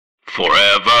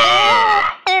Forever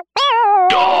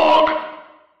Dog.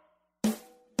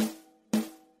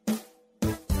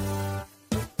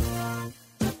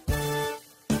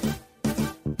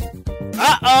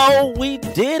 Uh-oh, we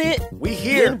did it. We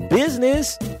here. In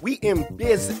business. We in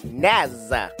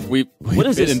business. We've What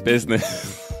is been this? in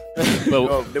business.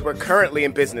 No, we're currently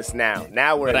in business now.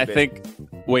 Now we're But in I business.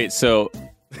 think, wait, so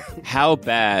how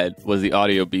bad was the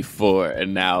audio before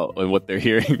and now and what they're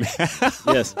hearing now?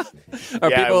 Yes. Are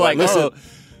Yeah, people like, listen. oh,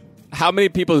 how many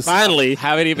people Finally.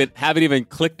 haven't even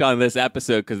clicked on this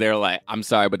episode because they're like, I'm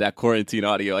sorry, but that quarantine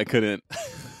audio, I couldn't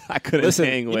Listen,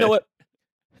 hang with. you know what?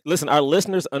 Listen, our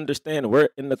listeners understand we're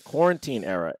in the quarantine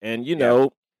era, and you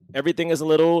know everything is a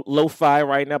little lo-fi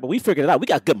right now. But we figured it out. We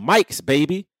got good mics,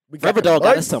 baby. We got Forever the Dog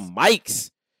got us mics. some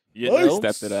mics. You We know?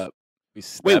 stepped it up. We Wait,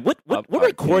 stepped what up we're our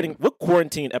recording? game. What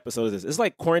quarantine episode is this? It's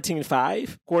like quarantine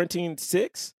 5, quarantine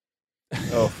 6.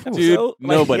 Oh, Dude, So, like,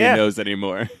 nobody yeah. knows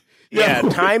anymore. yeah,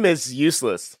 time is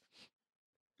useless.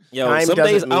 Yo, Time some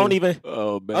days doesn't I don't mean- even.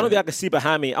 Oh, man. I don't think I can see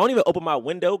behind me. I don't even open my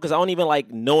window because I don't even like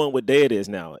knowing what day it is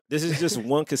now. This is just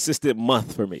one consistent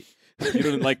month for me. You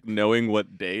don't like knowing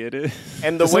what day it is?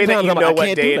 And the way that Sometimes you I'm like, know I what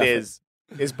can't day do it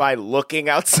nothing. is by looking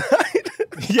outside.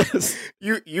 Yes.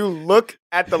 You look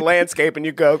at the landscape and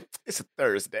you go, it's a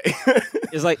Thursday.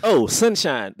 It's like, oh,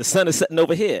 sunshine. The sun is setting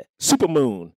over here.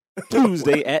 Supermoon.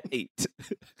 Tuesday at 8.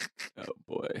 Oh,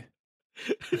 boy.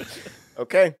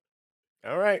 Okay.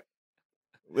 All right.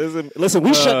 Listen,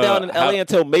 we shut down in how- LA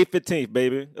until May 15th,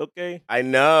 baby. Okay? I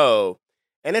know.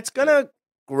 And it's going to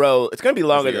grow. It's going to be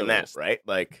longer the than that, earliest. right?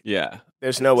 Like, Yeah.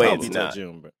 there's no way It's it's gonna be till not.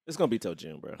 June, bro. It's gonna be till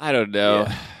June, bro. I don't know.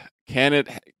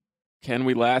 Yeah. Can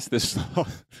we last this long?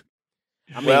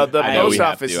 Well, the I know we post have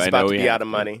office to. is I about know to we be have out of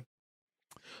to. money.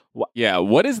 Yeah,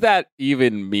 what does that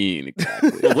even mean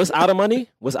exactly? Yo, what's out of money?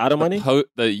 What's out of money?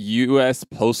 The U.S.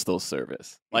 Postal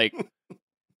Service. Like,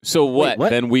 so what?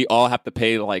 what? Then we all have to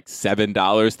pay like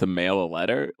 $7 to mail a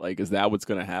letter? Like, is that what's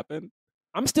going to happen?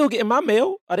 I'm still getting my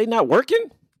mail. Are they not working?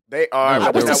 They are. No,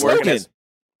 but what's they're the not working slogan? as.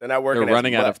 They're not working. They're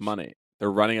running as out much. of money.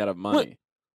 They're running out of money.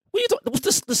 What you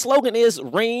what's the slogan is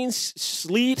rain,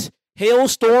 sleet,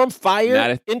 hailstorm, fire, Not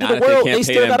if- into not the if world. can't They pay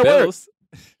still them gotta work. bills.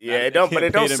 Yeah, Not it if don't. they But it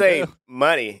can't pay don't them say bills.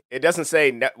 money. It doesn't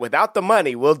say without the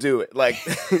money we'll do it. Like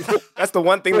that's the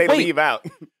one thing But they wait. leave out.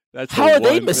 That's How the are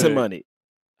they one missing thing. money?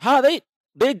 How are they?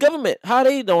 Their government. How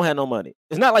they don't have no money?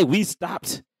 It's not like we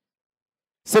stopped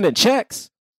sending checks.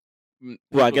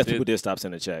 Well, I guess people did stop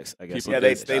sending checks. I guess. People Yeah, did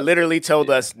they stop. literally told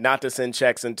us not to send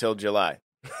checks until July.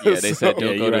 Yeah, they said So- don't Yeah,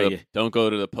 go you're to right, the, yeah. don't go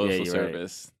to the postal you're right.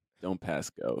 service. Don't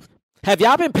pass go. Have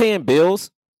y'all been paying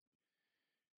bills?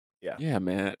 Yeah,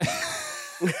 man.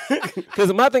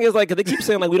 Because my thing is like, 'cause they keep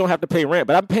saying like we don't have to pay rent,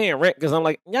 but I'm paying rent because I'm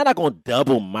like, y'all not gonna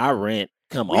double my rent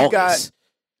come We August.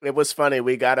 It was funny.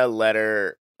 We got a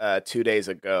letter 2 days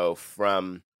ago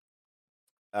from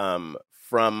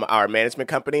our management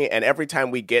company, and every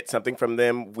time we get something from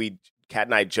them, Kat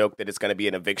and I joke that it's going to be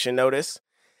an eviction notice.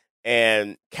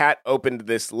 And Kat opened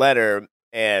this letter,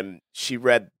 and she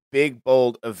read big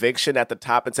bold eviction at the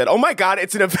top and said, "Oh my God,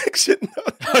 it's an eviction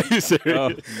notice." Are you serious? Oh,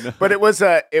 no. But it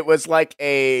was like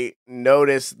a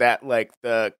notice that like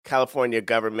the California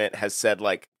government has said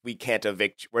like we can't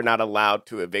evict you. We're not allowed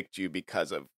to evict you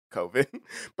because of COVID.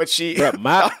 But she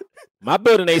Bruh, my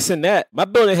building ain't send that. My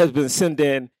building has been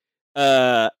sending.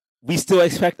 We still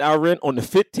expect our rent on the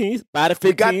 15th. By the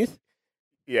We got- 15th.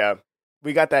 yeah,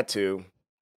 we got that too.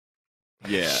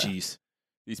 Yeah. Jeez.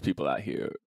 These people out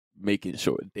here making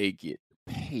sure they get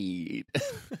paid.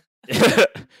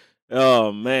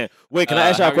 Oh man. Wait, can I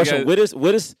ask y'all how a you question? guys-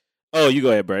 What is? Oh, you go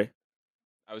ahead, Bray.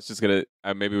 I was just gonna.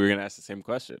 Maybe we are gonna ask the same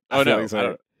question. I Oh feel no! like so. I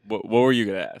don't, what were you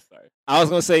gonna ask? Sorry. I was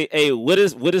gonna say, hey, what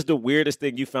is the weirdest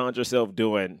thing you found yourself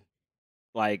doing,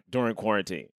 like during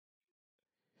quarantine?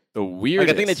 The weirdest.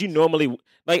 Like a thing that you normally,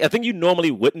 like a thing you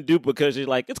normally wouldn't do because you're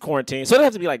like it's quarantine, so it doesn't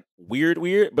have to be like weird,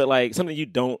 but like something you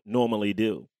don't normally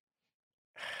do.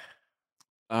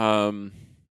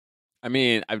 I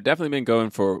mean, I've definitely been going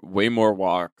for way more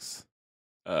walks.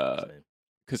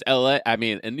 Because LA, I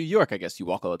mean, in New York, I guess you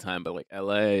walk all the time, but like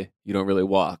LA, you don't really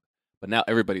walk. But now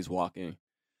everybody's walking.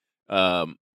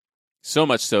 So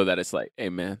much so that it's like, hey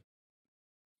man,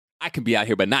 I can be out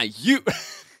here, but not you.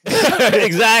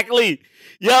 Exactly.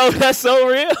 Yo, that's so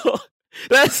real.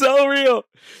 That's so real.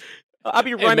 I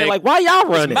be running man, like, why y'all It's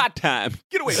running? my time.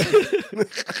 Get away.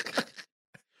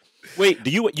 Wait,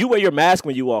 do you wear your mask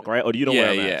when you walk, right? Or do you don't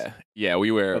wear a mask? Yeah.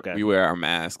 We wear Okay. our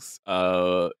masks.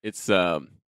 It's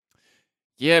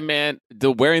yeah, man.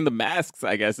 The wearing the masks,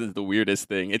 I guess, is the weirdest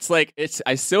thing. It's like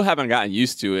I still haven't gotten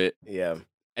used to it. Yeah.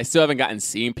 I still haven't gotten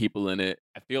seeing people in it.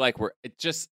 I feel like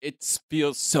it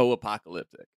feels so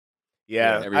apocalyptic.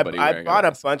 Yeah, everybody I wearing bought a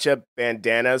mask. bunch of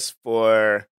bandanas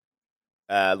for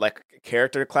like a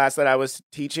character class that I was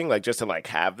teaching, like just to like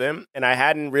have them, and I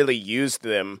hadn't really used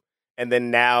them, and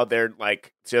then now they're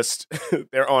like just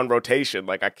they're on rotation.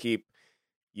 Like I keep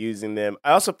using them.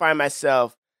 I also find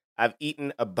myself I've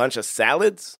eaten a bunch of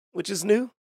salads, which is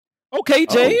new. Okay,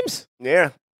 James.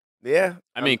 Yeah,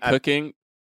 I mean, I'm cooking.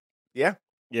 Yeah.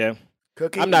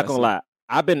 cooking. I'm not gonna lie.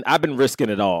 I've been risking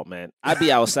it all, man. I'd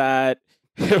be outside,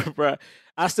 bro.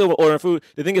 I still been ordering food.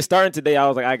 The thing is, starting today, I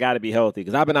was like, I gotta be healthy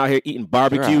because I've been out here eating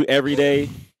barbecue Sure. every day.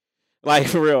 Like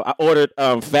for real, I ordered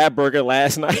Fat Burger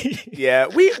last night. Yeah,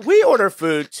 we order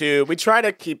food too. We try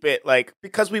to keep it like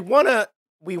because we want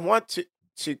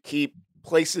to keep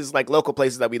places like local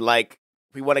places that we like.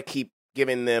 We want to keep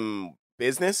giving them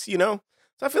business, you know.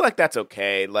 So I feel like that's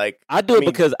okay. Like I do it mean,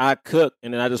 because I cook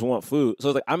and then I just want food. So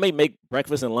it's like I may make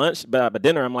breakfast and lunch, but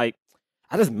dinner I'm like,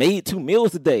 I just made 2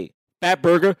 meals today. Fat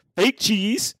Burger, fake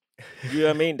cheese. You know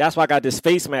what I mean? That's why I got this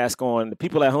face mask on. The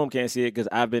people at home can't see it because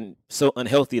I've been so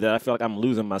unhealthy that I feel like I'm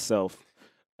losing myself.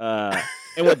 And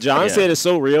what John said is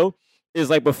so real. Is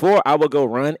like before I would go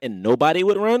run and nobody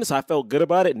would run, so I felt good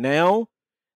about it. Now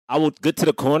I would get to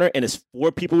the corner and it's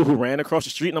 4 people who ran across the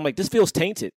street, and I'm like, this feels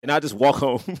tainted, and I just walk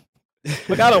home.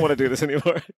 Like I don't want to do this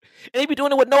anymore. And they be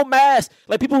doing it with no mask.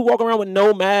 Like people who walk around with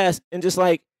no mask and just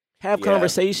like have Yeah.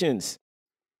 conversations.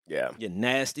 yeah. You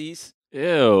nasties.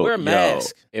 Ew. Wear a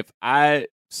mask. If I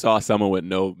saw someone with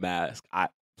no mask, I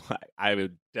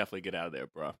would definitely get out of there,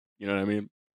 bro. You know what I mean?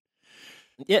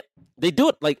 Yeah, they do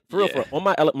it like for real. Yeah.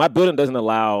 On my building doesn't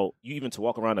allow you even to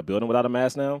walk around the building without a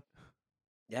mask now.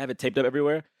 They have it taped up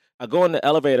everywhere. I go in the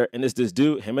elevator and it's this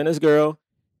dude, him and his girl,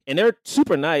 and they're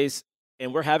super nice.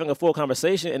 And we're having a full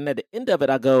conversation. And at the end of it,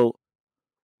 I go,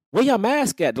 "Where your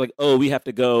mask at?" They're like, "Oh, we have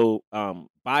to go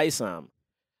buy some."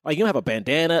 Like you don't have a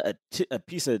bandana, a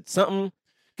piece of something.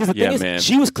 Because the thing is, man.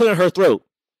 she was clearing her throat.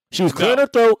 She was clearing her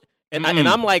throat, and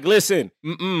I'm like, "Listen,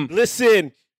 Mm-mm.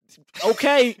 listen,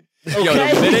 okay." Yo,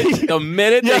 Okay. the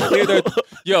minute they clear their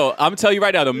I'm telling you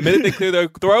right now, the minute they clear their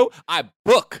throat, I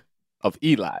book of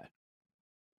Eli.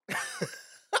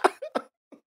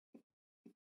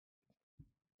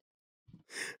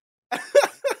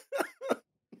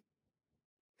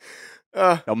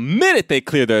 The minute they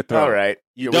clear their throat. All right.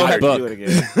 You Yeah, don't we have to heard- do it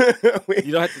again. we,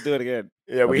 You don't have to do it again.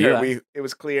 yeah, we Eli. heard. It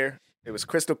was clear. It was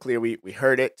crystal clear. We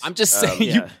heard it. I'm just saying,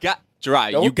 yeah. you got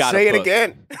dry. Don't You got say it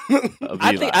again.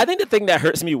 I think the thing that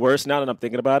hurts me worse now that I'm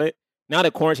thinking about it, now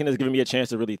that quarantine has given me a chance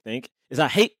to really think, is I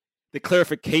hate the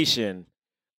clarification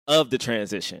of the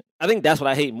transition. I think that's what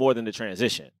I hate more than the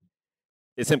transition.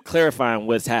 It's him clarifying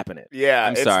what's happening. Yeah,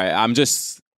 I'm it's- sorry. I'm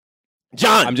just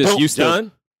John, I'm just used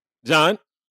to- John.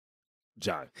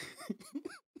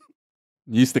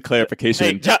 used to clarification.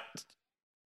 Hey,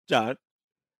 John.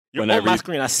 You're Whenever on my you-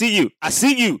 screen. I see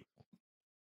you.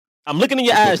 I'm looking in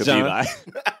your eyes, Book of John. Eli.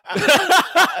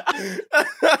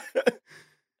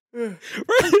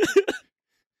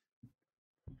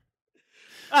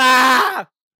 Ah!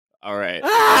 All right.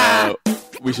 Ah!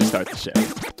 We should start the show.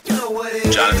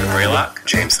 Jonathan Braylock,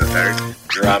 James the Third,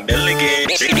 Drum Milligan.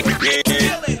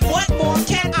 What more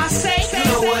can I say? You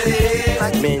know what it is.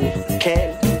 Black men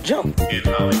can't jump.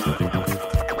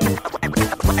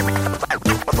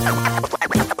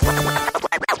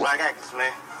 Black actors,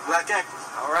 man. Black actors.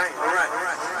 All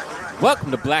right. Welcome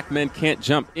to Black Men Can't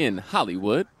Jump in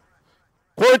Hollywood.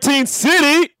 Quarantine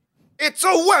City. It's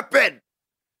a weapon.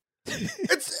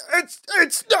 it's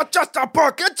not just a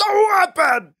book. It's a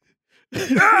weapon.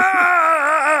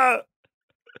 Ah!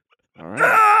 All right.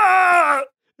 Ah!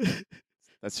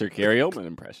 That's your Gary Oldman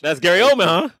impression. That's Gary Oldman,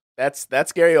 huh?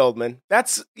 That's Gary Oldman.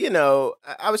 That's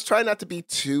I was trying not to be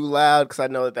too loud because I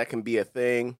know that can be a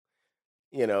thing,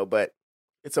 but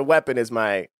it's a weapon is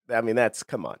my. I mean,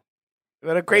 come on,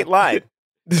 what a great line.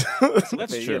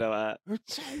 That's true.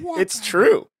 It's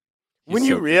true. When He's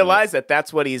you so realize that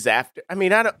that's what he's after. I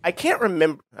mean, I can't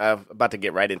remember. I'm about to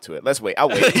get right into it. Let's wait. I'll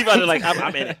wait. He's about to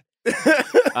I'm in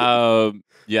it.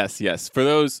 Yes. For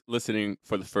those listening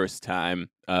for the first time,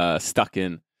 stuck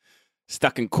in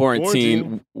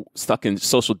quarantine, stuck in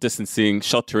social distancing,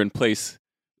 shelter in place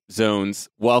zones.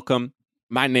 Welcome.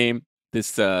 My name,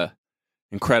 this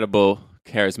incredible,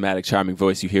 charismatic, charming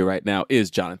voice you hear right now is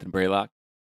Jonathan Braylock,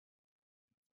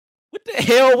 What the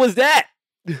hell was that?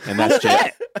 and that's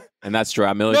Jay, and that's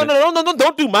Gerard Milligan. No!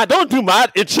 Don't do my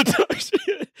introduction.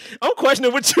 I'm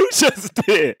questioning what you just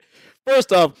did.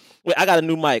 First off, wait, I got a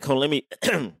new mic. Hold on, let me.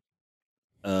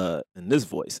 In this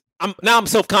voice, I'm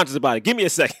self-conscious about it. Give me a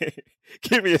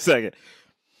second.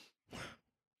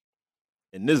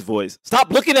 In this voice,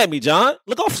 stop looking at me, John.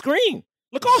 Look off screen.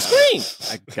 I got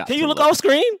Can to you look off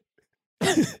screen?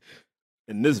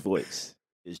 And this voice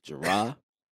is Gerard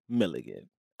Milligan.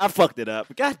 I fucked it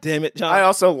up. God damn it, John. I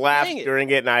also laughed Dang it. during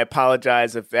it, and I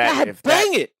apologize if that. God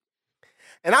dang it.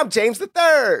 And I'm James the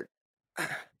Third.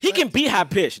 He can be high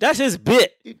pitched. That's his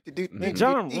bit. Mm-hmm. Man,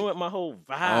 John ruined my whole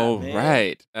vibe. All man.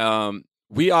 right.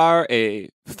 We are a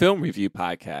film review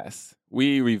podcast.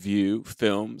 We review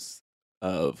films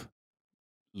of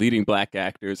leading black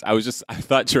actors. I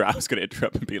thought Gerard was going to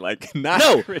interrupt and be like, "Nah,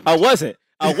 No, I wasn't.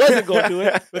 I wasn't going to do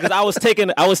it because I was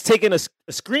taking a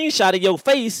screenshot of your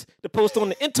face to post on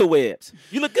the interwebs.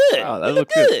 You look good. Oh, that you look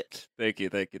looks good. Thank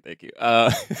you.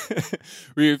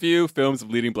 We review films of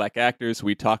leading black actors.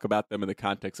 We talk about them in the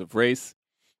context of race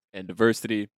and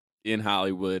diversity in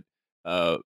Hollywood.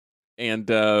 And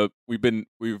we've been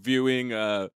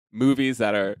reviewing movies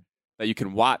that you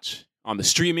can watch on the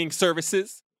streaming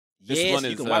services. Yes,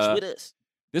 you can watch with us.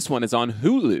 This one is on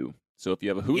Hulu. So if you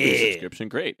have a Hulu Yeah. subscription,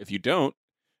 great. If you don't,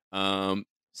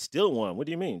 Still one. What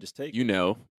do you mean? Just take it. you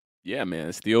know, yeah,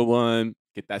 man, steal one,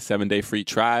 get that 7-day free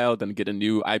trial, then get a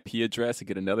new IP address and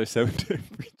get another 7-day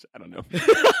free. I don't know.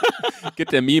 Get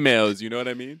them emails. You know what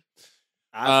I mean?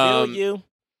 I feel you.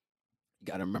 You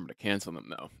got to remember to cancel them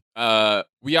though.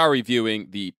 We are reviewing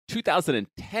the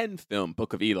 2010 film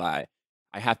Book of Eli.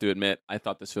 I have to admit, I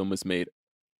thought this film was made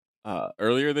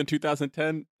earlier than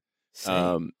 2010. Same.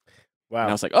 And I Wow.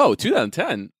 was like, oh,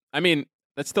 2010. I mean,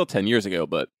 that's still 10 years ago,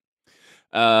 but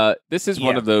this is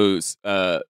one Yeah. of those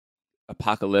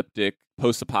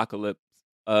post-apocalypse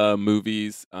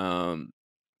movies.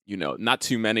 Not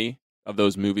too many of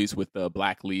those movies with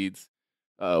black leads.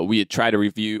 We did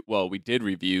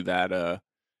review that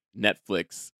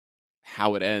Netflix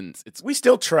How It Ends. It's We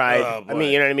still tried. Oh, I boy.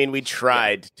 mean, you know what I mean? We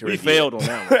tried to We review failed it. on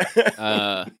that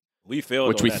uh, We failed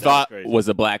which on we that. That thought crazy. was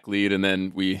a black lead, and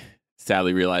then we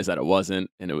sadly realized that it wasn't,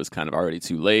 and it was kind of already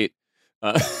too late.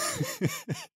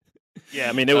 Yeah,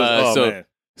 I mean, it was, man.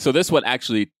 So this one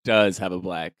actually does have a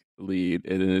black lead.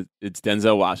 It's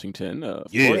Denzel Washington. Of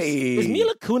Yes. course. Is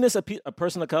Mila Kunis a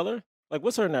person of color? Like,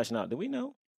 what's her nationality? Do we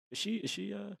know? Is she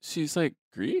She's like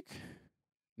Greek?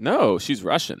 No, she's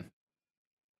Russian.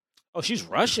 Oh, she's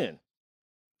Russian.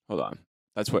 Hold on.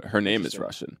 That's what her name is,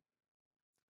 Interesting.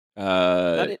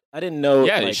 Russian. I didn't know.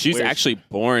 Yeah, like, she's where actually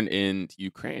born in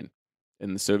Ukraine,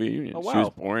 in the Soviet Union. Oh, She was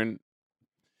wow. born,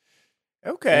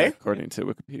 Okay. yeah, according to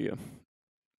Wikipedia.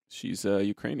 She's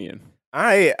Ukrainian.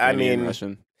 I Ukrainian, mean,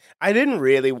 Russian. I didn't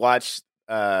really watch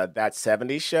that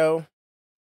 70s show,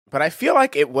 but I feel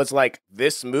like it was like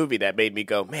this movie that made me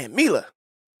go, man, Mila,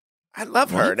 I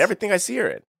love her What? and everything I see her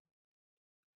in.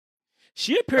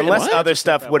 She appeared. Unless in other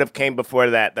stuff would have came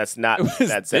before that. That's not It was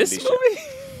that this 70s show. movie?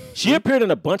 She appeared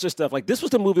in a bunch of stuff. Like, this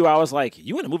was the movie where I was like,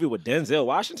 "You in a movie with Denzel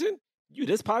Washington? You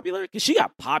this popular?" Because she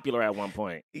got popular at one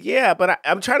point. Yeah, but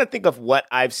I'm trying to think of what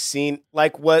I've seen.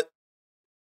 Like what?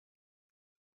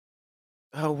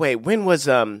 Oh wait, when was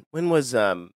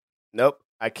Nope.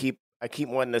 I keep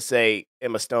wanting to say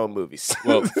Emma Stone movies.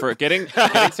 Well, forgetting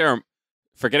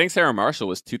Sarah Marshall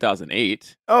was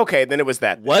 2008. Okay, then it was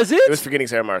that. Was it? It was Forgetting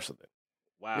Sarah Marshall. Then.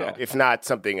 Wow. Yeah. If not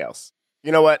something else.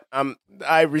 You know what?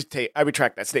 I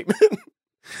retract that statement.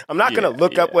 I'm not going to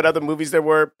look up Yeah. what other movies there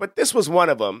were, but this was one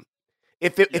of them.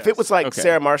 If it was like Okay.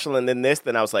 Sarah Marshall and then this,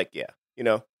 then I was like, yeah, you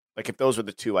know, like if those were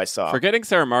the two I saw. Forgetting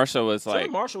Sarah Marshall was Sarah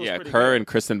like, Marshall was yeah, pretty her good. and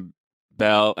Kristen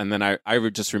Bell, and then I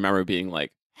would just remember being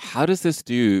like, how does this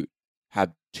dude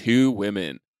have two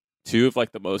of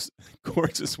like the most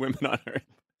gorgeous women on earth?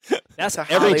 That's It's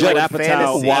a every Judd Hollywood Apatow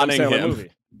fantasy. Wanting Adam Sandler him. movie.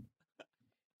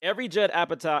 Every Judd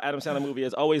Apatow Adam Sandler movie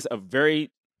is always a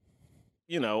very,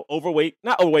 not overweight,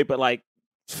 but like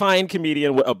fine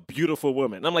comedian with a beautiful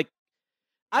woman. And I'm like,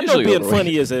 I know Usually being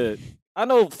overweight. funny I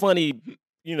know funny,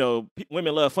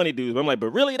 women love funny dudes. But I'm like, but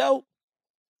really though,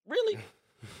 really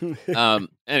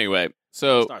Anyway,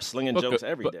 so start slinging jokes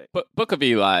every day. Book of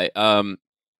Eli.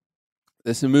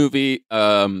 This movie.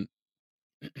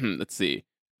 Let's see.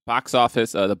 Box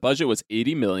office. The budget was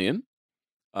 $80 million.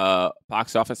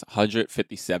 Box office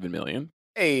 $157 million.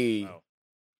 Hey, Wow.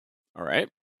 All right.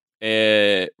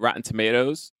 Rotten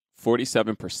Tomatoes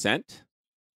 47%.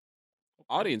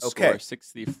 Audience Okay.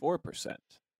 score 64%.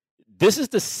 This is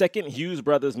the second Hughes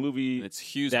Brothers movie It's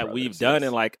Hughes that Brothers, we've done yes.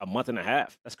 in like a month and a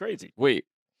half. That's crazy. Wait.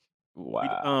 We-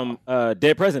 Wow.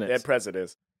 Dead Presidents. Dead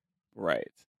Presidents. Right.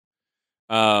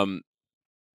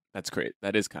 That's great.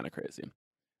 That is kind of crazy.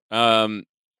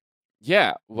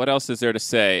 Yeah. What else is there to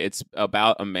say? It's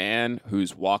about a man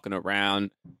who's walking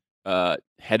around,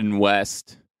 heading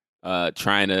west,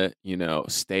 trying to,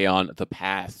 stay on the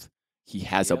path. He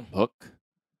has a Yeah. book,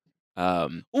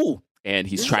 Ooh, and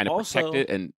he's This is trying to also- protect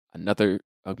it. And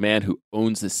a man who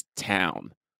owns this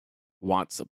town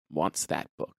wants that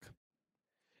book.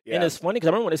 And it's funny because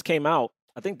I remember when this came out,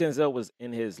 I think Denzel was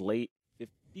in his late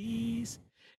 50s,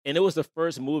 and it was the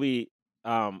first movie.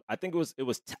 I think it was.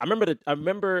 I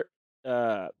remember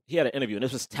he had an interview, and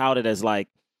this was touted as like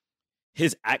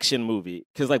his action movie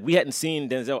because like we hadn't seen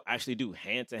Denzel actually do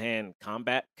hand to hand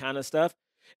combat kind of stuff.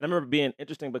 And I remember being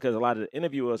interesting because a lot of the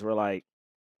interviewers were like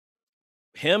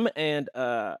him and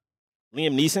Liam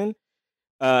Neeson.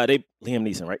 Liam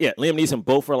Neeson, right? Yeah, Liam Neeson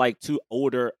both were like two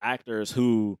older actors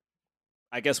who,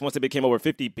 I guess, once they became over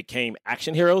 50, became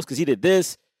action heroes because he did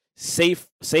this. Safe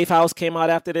House came out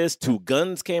after this. Two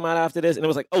Guns came out after this, and it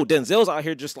was like, oh, Denzel's out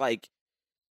here just like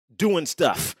doing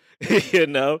stuff, you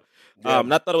know. Yeah.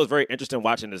 And I thought it was very interesting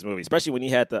watching this movie, especially when he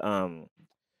had the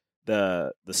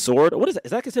sword. What is that?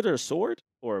 Is that considered a sword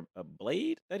or a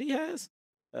blade that he has?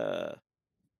 I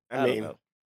don't know.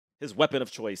 His weapon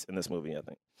of choice in this movie, I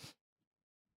think.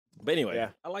 But anyway, Yeah.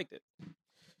 I liked it.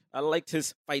 I liked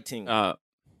his fighting.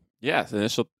 Yes.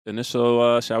 Initial.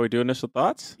 Shall we do initial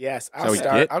thoughts? Yes, Shall I'll we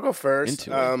start. get I'll go first.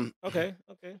 into it? Okay.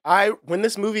 When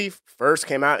this movie first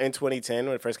came out in 2010,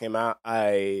 when it first came out,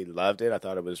 I loved it. I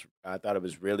thought it was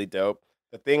really dope.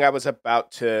 The thing I was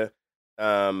about to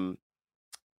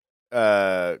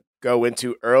go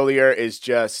into earlier is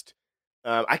just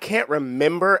I can't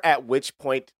remember at which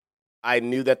point I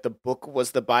knew that the book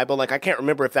was the Bible. Like I can't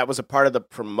remember if that was a part of the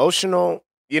promotional,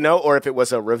 or if it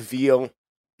was a reveal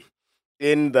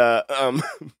in the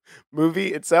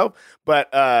movie itself.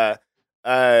 But I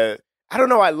don't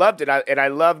know. I loved it, and I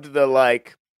loved the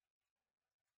like.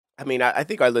 I mean, I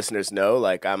think our listeners know,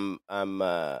 like I'm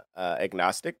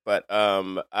agnostic, but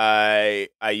I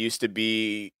used to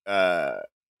be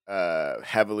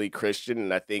heavily Christian,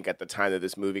 and I think at the time that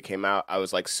this movie came out, I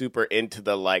was like super into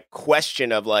the like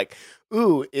question of like,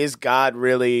 ooh, is God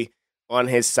really on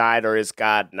his side or is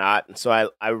God not? And so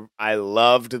I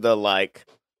loved the like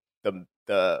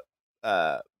the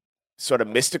sort of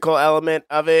mystical element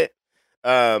of it,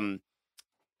 and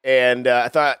I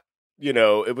thought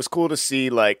it was cool to see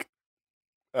like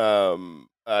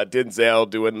Denzel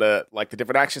doing the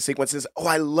different action sequences. Oh,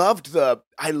 I loved the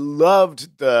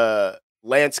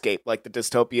landscape, like the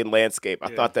dystopian landscape. I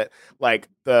thought that like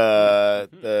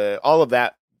the all of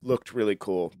that looked really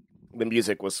cool. The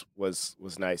music was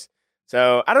nice.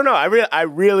 So I don't know. I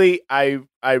really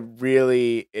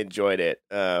enjoyed it.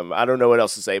 I don't know what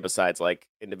else to say besides like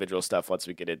individual stuff once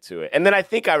we get into it. And then I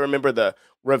think I remember the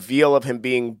reveal of him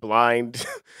being blind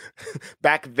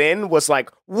back then was like,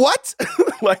 what?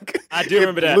 Like I do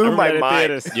remember that. Blew my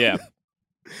mind. Yeah.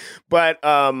 But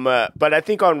I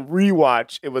think on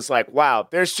rewatch it was like, wow,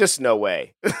 there's just no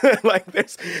way. Like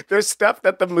there's stuff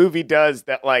that the movie does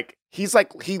that like he's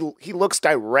like he looks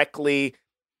directly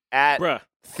at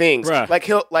things. Bruh. Like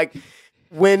he'll like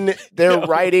when they're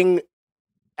writing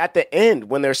at the end,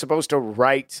 when they're supposed to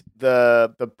write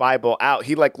the Bible out,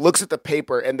 he like looks at the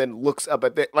paper and then looks up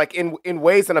at it like in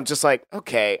ways that I'm just like,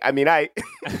 okay. I mean,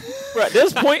 Bruh,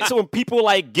 there's points when people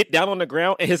like get down on the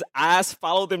ground and his eyes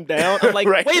follow them down. I'm like,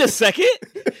 Right. wait a second.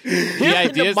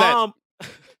 The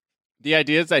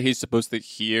idea is that he's supposed to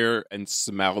hear and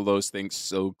smell those things.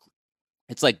 So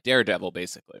it's like Daredevil,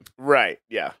 basically. right,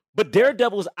 yeah. But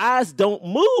Daredevil's eyes don't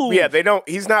move. Yeah, they don't.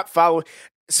 He's not following.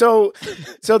 So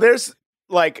there's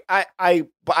like I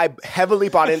heavily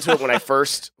bought into it when I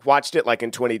first watched it, like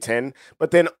in 2010.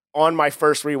 But then on my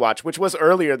first rewatch, which was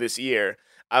earlier this year,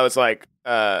 I was like,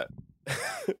 no.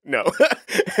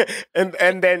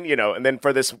 and then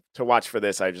for this to watch for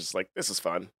this, I just like, this is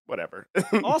fun. Whatever.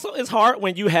 Also, it's hard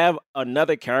when you have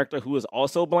another character who is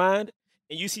also blind,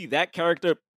 and you see that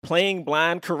character playing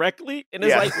blind correctly, and it's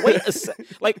Yeah. like, wait a sec.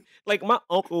 Like my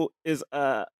uncle is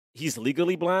he's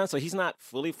legally blind, so he's not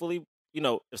fully,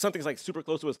 if something's like super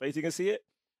close to his face, you can see it.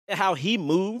 And how he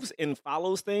moves and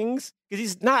follows things, because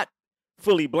he's not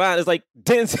fully blind. It's like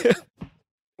Denzel.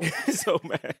 So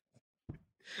mad.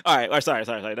 All right, sorry.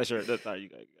 That's sorry, you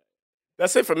got it.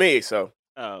 That's it for me. So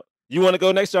You want to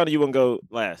go next, John, or you want to go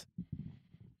last?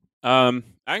 I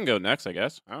can go next, I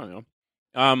guess. I don't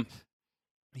know.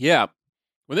 Yeah.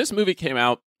 When this movie came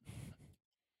out,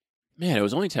 man, it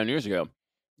was only 10 years ago.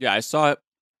 Yeah, I saw it,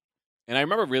 and I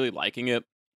remember really liking it.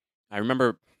 I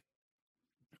remember,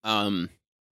 I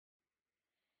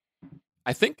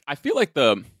feel like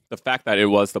the fact that it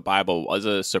was the Bible was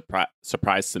a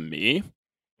surprise to me.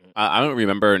 I don't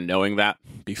remember knowing that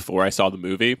before I saw the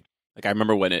movie. Like, I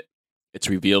remember when it's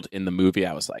revealed in the movie,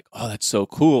 I was like, oh, that's so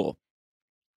cool.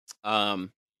 And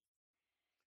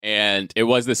it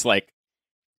was this like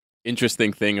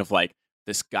interesting thing of like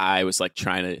this guy was like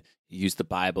trying to use the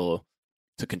Bible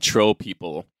to control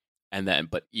people,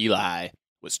 but Eli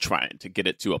was trying to get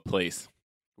it to a place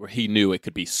where he knew it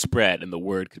could be spread and the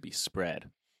word could be spread.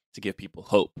 to give people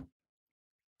hope.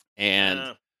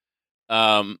 And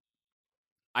I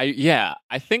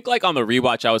think like on the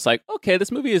rewatch I was like, okay,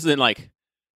 this movie isn't like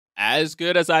as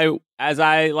good as I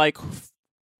like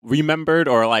remembered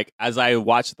or like as I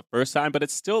watched the first time, but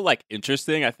it's still like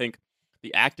interesting. I think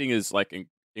the acting is like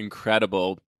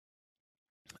incredible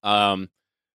with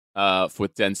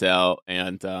Denzel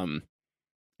and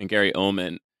Gary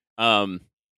Oldman.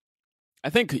 I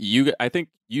think you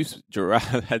Gerard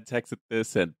had texted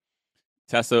this, and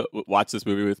Tessa watched this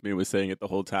movie with me and was saying it the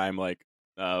whole time, like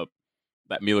that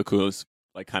Mila Kunis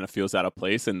like kind of feels out of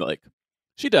place, and like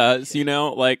she does, you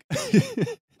know, like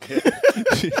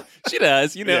she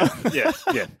does, you know. Yeah.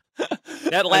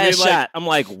 That last shot, like, I'm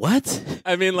like, what?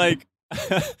 I mean, like,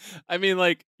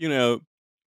 you know,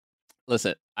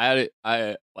 listen, I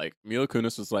like Mila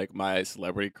Kunis was like my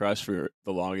celebrity crush for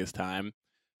the longest time,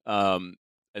 and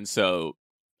so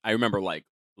I remember like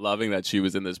loving that she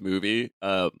was in this movie,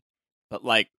 but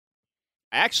like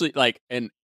I actually like,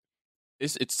 and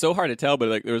it's so hard to tell, but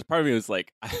like there was part of me that was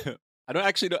like I don't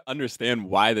actually understand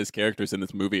why this character's in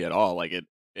this movie at all. Like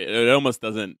it almost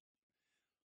doesn't,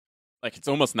 like it's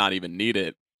almost not even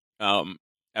needed, and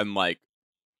like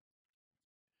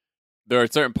there are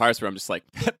certain parts where I'm just like,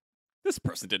 this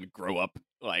person didn't grow up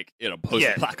like in a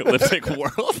post-apocalyptic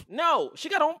world. No, she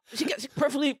got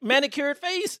perfectly manicured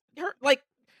face.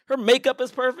 Her makeup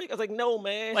is perfect. I was like, no,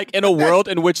 man. Like in a world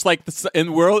in which like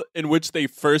in which they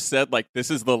first said like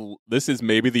this is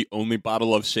maybe the only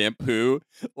bottle of shampoo.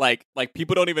 Like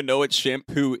people don't even know what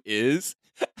shampoo is.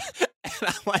 And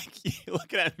I'm like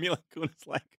looking at Mila Kunis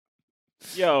like,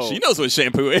 yo, she knows what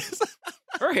shampoo is.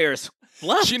 Her hair is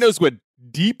fluffed. She knows what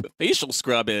deep facial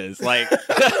scrub is. Like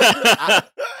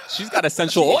she's got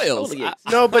essential oils. Totally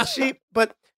No,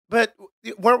 but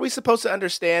weren't we supposed to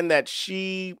understand that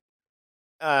she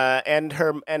and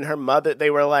her mother,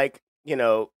 they were like, you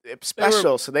know,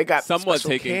 special, so they got somewhat special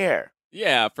taking care.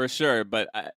 Yeah, for sure, but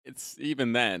it's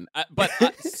even then.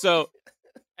 So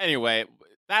anyway,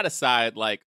 that aside,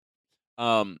 like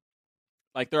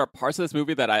there are parts of this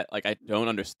movie that I don't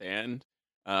understand,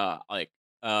 but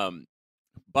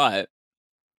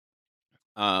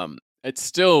it's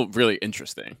still really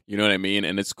interesting. You know what I mean?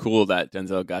 And it's cool that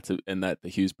Denzel got to, and that the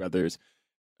Hughes brothers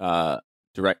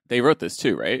direct. They wrote this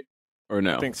too, right? Or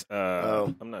no? I think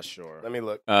so. I'm not sure. Let me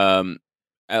look.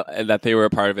 That they were a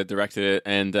part of it, directed it,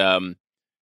 and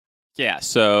yeah.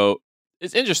 So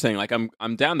it's interesting. Like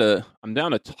I'm down to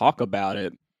talk about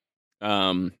it.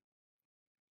 Yeah.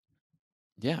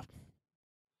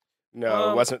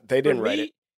 No, it wasn't. They didn't write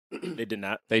it. They did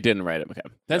not. They didn't write it. Okay.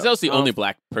 Denzel's the only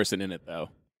black person in it, though.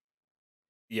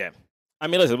 Yeah. I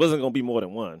mean, listen, it wasn't going to be more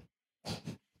than one.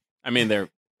 I mean, there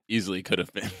easily could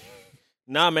have been.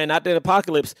 Nah, man, not the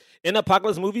Apocalypse. In the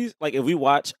Apocalypse movies, like if we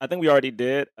watch, I think we already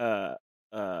did that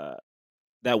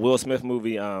Will Smith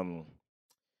movie, I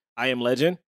Am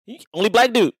Legend. Only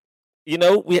black dude. You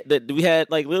know, we had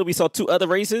like literally we saw two other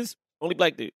races. Only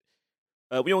black dude.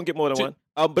 We don't get more than one.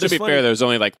 But to be fair, there's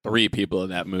only like 3 people in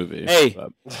that movie. Hey,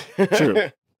 true.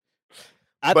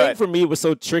 I think for me, what's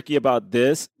so tricky about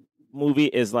this movie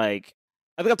is like,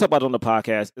 I think I've talked about it on the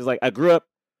podcast. Is like I grew up,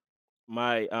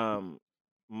 my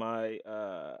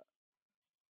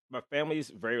family's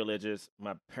very religious.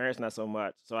 My parents not so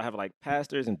much. So I have like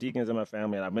pastors and deacons in my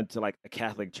family, and I've been to like a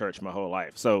Catholic church my whole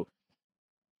life. So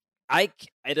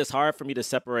it is hard for me to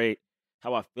separate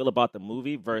how I feel about the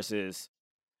movie versus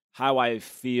how I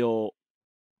feel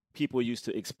people used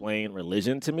to explain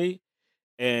religion to me.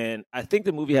 And I think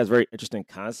the movie has very interesting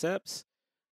concepts,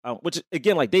 which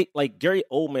again, like Gary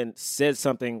Oldman said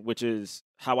something, which is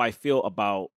how I feel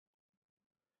about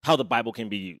how the Bible can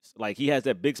be used. Like he has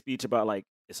that big speech about like,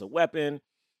 it's a weapon,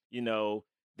 you know,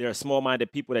 there are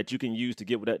small-minded people that you can use to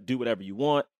do whatever you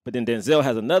want. But then Denzel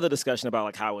has another discussion about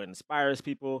like how it inspires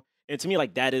people. And to me,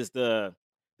 like that is the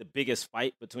biggest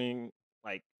fight between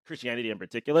like Christianity in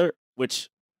particular, which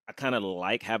I kind of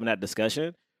like having that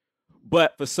discussion.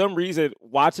 But for some reason,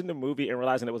 watching the movie and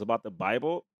realizing it was about the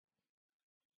Bible,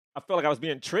 I felt like I was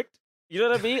being tricked. You know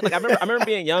what I mean? Like I remember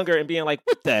being younger and being like,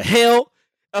 "What the hell?"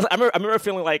 I remember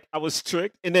feeling like I was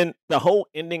tricked. And then the whole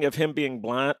ending of him being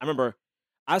blind. I remember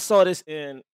I saw this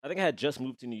I think I had just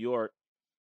moved to New York.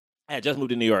 And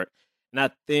I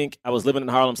think I was living in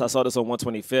Harlem, so I saw this on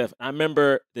 125th. I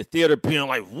remember the theater being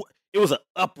like, it was an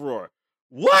uproar.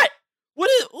 What?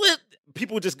 What?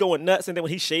 People just going nuts. And then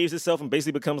when he shaves himself and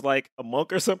basically becomes like a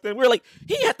monk or something, we're like,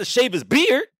 he had to shave his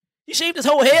beard. He shaved his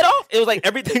whole head off. It was like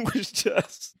everything was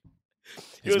just.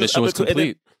 His mission was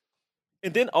complete.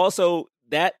 And then also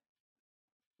that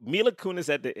Mila Kunis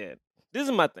at the end. This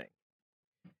is my thing.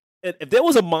 If there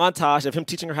was a montage of him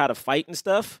teaching her how to fight and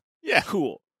stuff, yeah,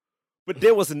 cool. But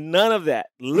there was none of that.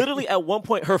 Literally, at one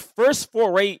point, her first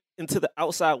foray into the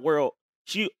outside world,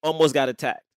 she almost got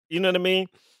attacked. You know what I mean?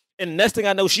 And next thing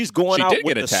I know, she's going She out did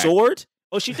with get the attacked. sword.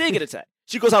 Oh, she did get attacked.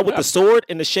 She goes out with the sword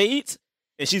and the shades,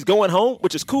 and she's going home,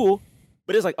 which is cool.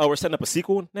 But it's like, oh, we're setting up a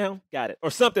sequel now? Got it.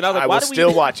 Or something. I was like, I why will do we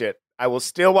still watch it. I will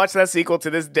still watch that sequel to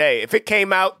this day. If it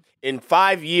came out in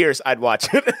 5 years, I'd watch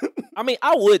it. I mean,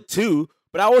 I would too,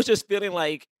 but I was just feeling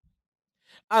like,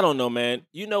 I don't know, man.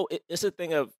 You know, it's a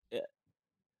thing of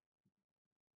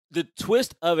the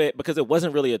twist of it, because it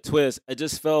wasn't really a twist. It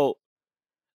just felt,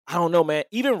 I don't know, man.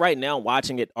 Even right now,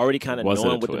 watching it, already kind of Wasn't a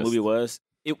knowing what the twist. movie was,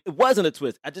 it wasn't a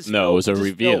twist. I just No, it was a just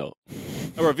reveal.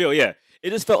 felt- a reveal, yeah. It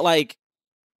just felt like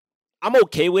I'm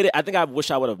okay with it. I think I wish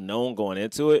I would have known going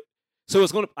into it. So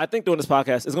it's gonna. I think doing this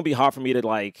podcast, it's gonna be hard for me to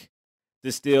like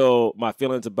distill my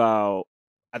feelings about,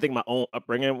 I think, my own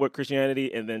upbringing with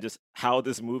Christianity, and then just how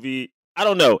this movie. I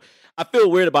don't know. I feel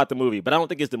weird about the movie, but I don't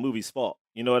think it's the movie's fault.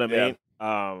 You know what I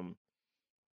mean?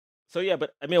 So yeah,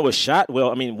 but I mean, it was shot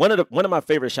well. I mean, one of my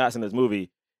favorite shots in this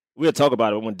movie, we'll talk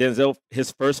about it when Denzel,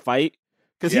 his first fight,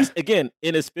 because he's again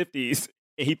in his 50s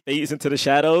and he fades into the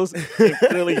shadows. And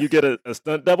clearly, you get a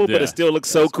stunt double, but Yeah, it still looks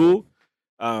so that's cool.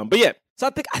 But yeah, so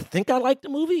I think I like the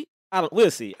movie.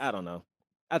 We'll see. I don't know.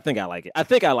 I think I like it.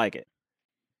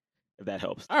 If that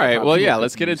helps. All right. I'm Well, people yeah.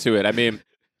 Let's get confused. into it. I mean,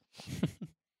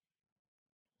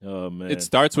 Oh man. it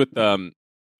starts with a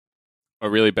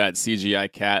really bad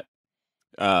CGI cat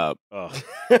Oh.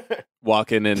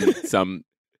 walking in some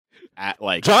at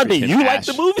like John, do freaking you like ash-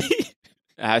 the movie?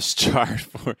 Ash charred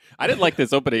for. I didn't like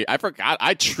this opening. I forgot.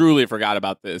 I truly forgot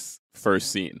about this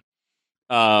first scene.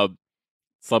 Some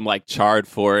like charred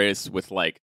forest with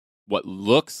like what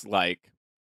looks like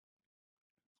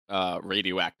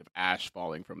radioactive ash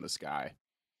falling from the sky,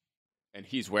 and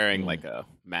he's wearing like a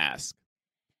mask.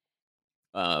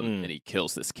 And he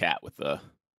kills this cat with an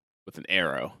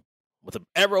arrow, With an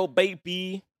arrow,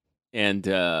 baby. and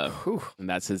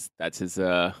that's his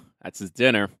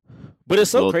dinner. But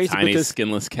it's so Little crazy tiny because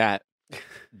skinless cat.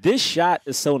 this shot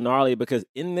is so gnarly, because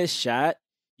in this shot,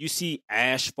 you see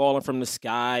ash falling from the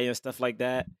sky and stuff like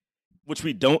that, which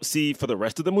we don't see for the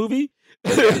rest of the movie.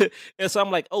 And so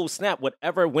I'm like, oh, snap,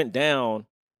 whatever went down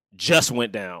just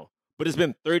went down. But it's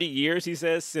been 30 years, he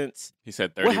says, since. He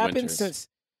said 30 What happened winters. since?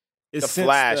 The It's since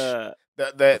Flash.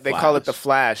 They call it the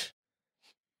Flash,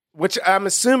 which I'm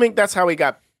assuming that's how he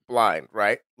got blind,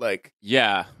 right? Like,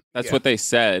 Yeah, that's Yeah. what they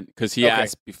said. Because he Okay.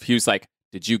 asked, if he was like,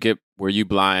 were you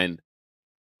blind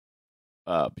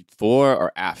before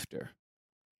or after?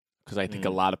 Because I think a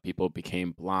lot of people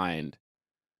became blind,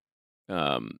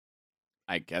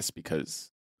 I guess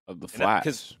because of the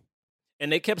Flash.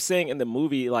 And they kept saying in the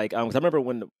movie, like, 'cause I remember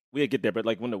when we'll get there, but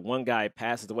like when the one guy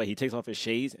passes away, he takes off his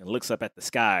shades and looks up at the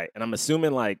sky. And I'm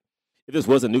assuming, like, if this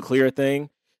was a nuclear thing,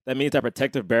 that means that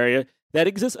protective barrier that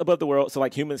exists above the world, so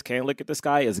like humans can look at the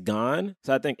sky, is gone.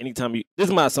 So I think anytime this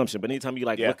is my assumption, but anytime you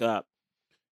like look up,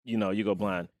 you know, you go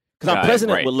blind. Because our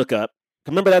president would look up.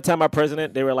 Remember that time our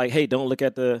president, they were like, hey, don't look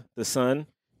at the sun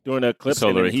during the eclipse.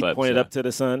 solar and then he eclipse, pointed yeah. up to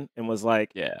the sun and was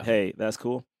like, Yeah. hey, that's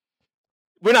cool.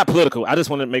 We're not political. I just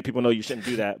want to make people know you shouldn't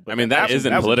do that. But I mean, that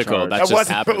isn't was a political. charge. That just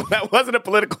wasn't happened. that wasn't a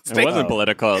political It statement. wasn't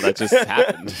political. That just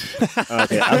happened.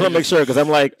 Okay, I want to make sure, because I'm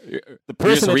like, the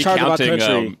person in charge of our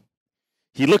country,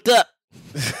 he looked up.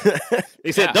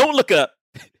 He said, Yeah. don't look up.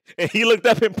 And he looked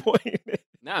up and pointed.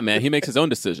 Nah, man, he makes his own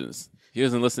decisions. He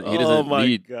doesn't listen. He Oh doesn't my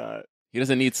need. God. He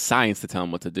doesn't need science to tell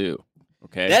him what to do.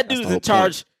 Okay, That That's the dude's whole in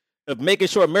charge of making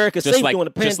sure America's Just safe like,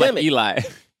 during the just like pandemic. Eli.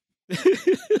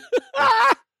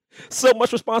 So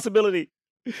much responsibility.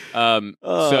 So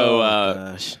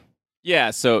gosh. yeah,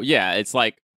 it's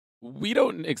like we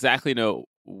don't exactly know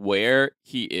where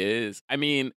he is. I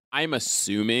mean, I'm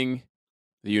assuming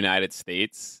the United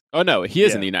States. Oh no, he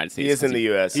is in the United States. He is in 'cause the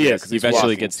U.S. He is. because He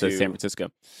eventually gets to San Francisco,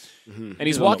 Mhm. and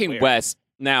he's don't know walking where. west.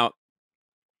 Now,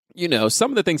 you know,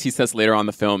 some of the things he says later on in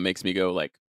the film makes me go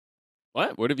like,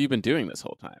 "What have you been doing this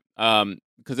whole time?"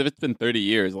 Because if it's been 30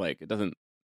 years, like it doesn't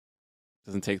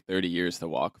take 30 years to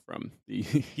walk from the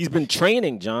He's been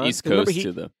training, John. East 'Cause remember Coast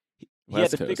to the he West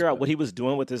had to Coast, figure out but- what he was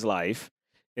doing with his life.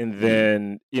 And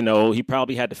then, you know, he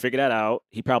probably had to figure that out.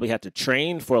 He probably had to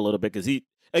train for a little bit, because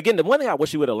again, the one thing I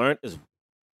wish he would have learned is,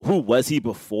 who was he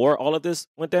before all of this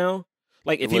went down?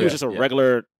 Like, if he was just a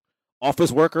regular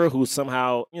office worker who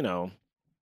somehow, you know,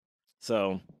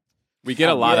 so. We get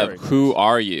a lot Yeah. of who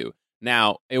are you?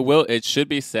 Now, it should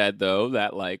be said though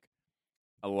that like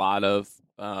a lot of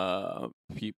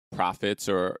prophets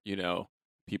or, you know,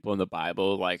 people in the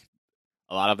Bible, like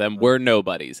a lot of them were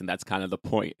nobodies, and that's kind of the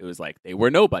point. It was like they were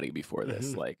nobody before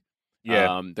this. Mhm. Like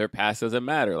Yeah. their past doesn't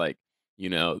matter. Like, you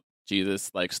know,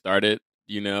 Jesus like started,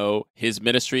 his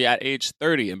ministry at age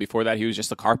 30, and before that he was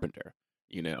just a carpenter.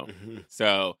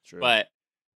 So, True. but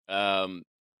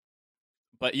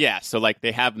yeah, so like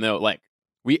they have no like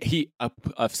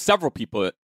several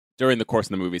people during the course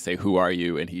of the movie say, "Who are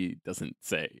you?" and he doesn't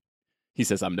say. He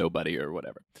says, "I'm nobody" or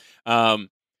whatever.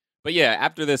 But yeah,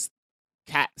 after this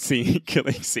cat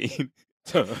killing scene,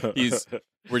 it's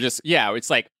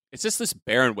just this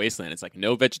barren wasteland. It's like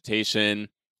no vegetation.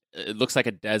 It looks like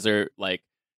a desert. Like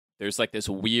there's like this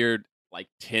weird like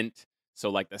tint. So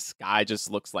like the sky just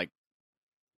looks like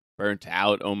burnt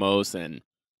out almost, and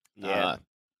there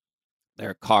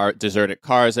are deserted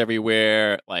cars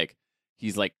everywhere. Like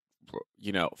he's like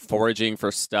foraging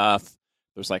for stuff.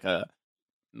 There's like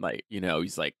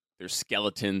he's like there's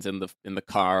skeletons in the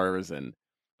cars, and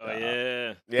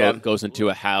goes into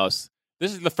a house.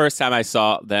 This is the first time I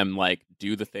saw them like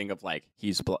do the thing of like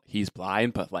he's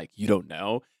blind, but like you don't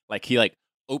know. Like he like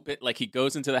he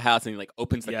goes into the house and he like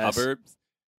opens the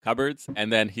cupboards,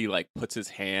 and then he like puts his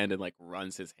hand and like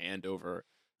runs his hand over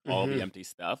all the empty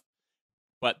stuff.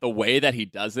 But the way that he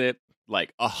does it,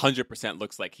 like 100%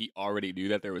 looks like he already knew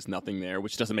that there was nothing there,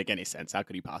 which doesn't make any sense. How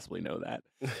could he possibly know that?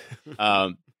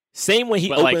 Same when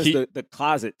he opens the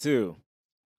closet too.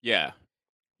 Yeah,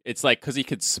 it's like because he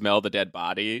could smell the dead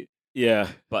body. Yeah,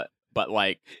 but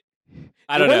like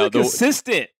I don't know.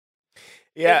 Consistent.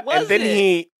 Yeah, and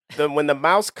then when the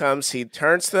mouse comes, he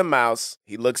turns to the mouse.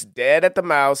 He looks dead at the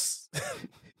mouse.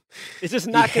 It's just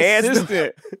not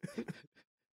consistent.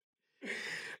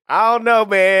 I don't know,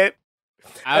 man.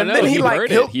 I don't know. He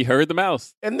heard it. He heard the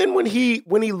mouse. And then when he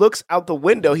looks out the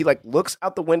window, he like looks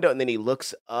out the window and then he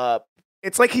looks up.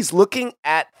 It's like he's looking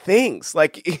at things.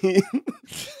 Like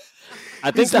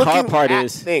I think the hard part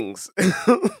is things.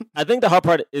 I think the hard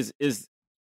part is,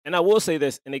 and I will say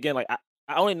this, and again, like I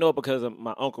only know it because of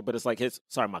my uncle, but it's like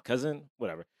my cousin,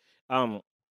 whatever.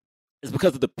 It's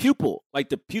because of the pupil. Like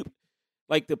the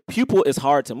pupil is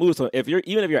hard to move. So even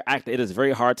if you're an actor, it is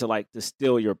very hard to like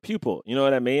distill your pupil. You know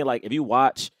what I mean? Like if you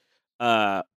watch,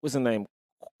 what's his name,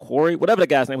 Corey, whatever the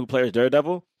guy's name who plays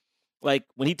Daredevil, like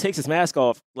when he takes his mask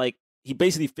off, like he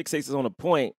basically fixates it on a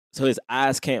point, so his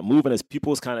eyes can't move and his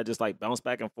pupils kind of just like bounce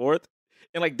back and forth.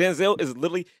 And like Denzel is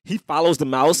literally, he follows the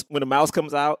mouse when the mouse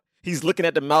comes out. He's looking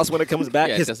at the mouse when it comes back.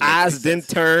 Yeah, his eyes then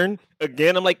turn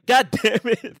again. I'm like, God damn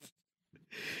it,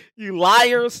 you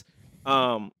liars!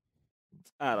 I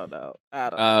don't know.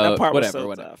 That part was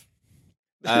so tough.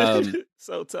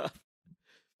 So tough.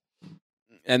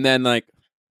 And then like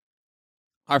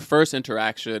our first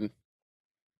interaction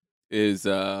is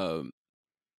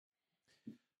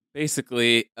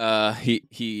basically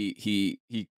he's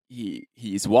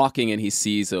walking and he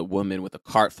sees a woman with a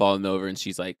cart falling over and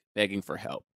she's like begging for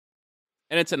help.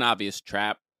 And it's an obvious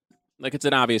trap. Like it's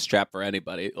an obvious trap for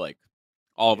anybody. Like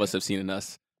all of us have seen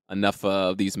enough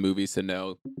of these movies to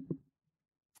know,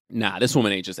 nah, this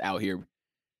woman ain't just out here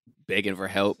begging for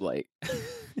help. Like,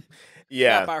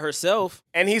 yeah, not by herself.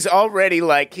 And he's already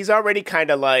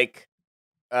kind of like,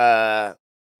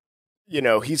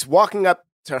 he's walking up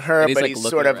to her, but he's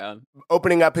sort of around,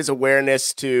 opening up his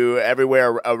awareness to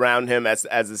everywhere around him as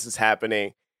this is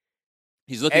happening.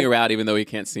 He's looking around even though he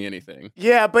can't see anything.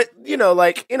 Yeah, but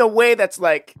like in a way that's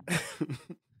like,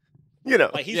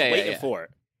 like he's waiting for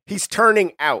it. He's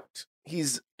turning out.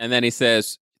 And then he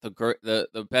says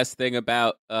the best thing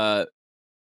about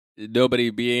nobody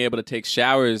being able to take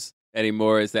showers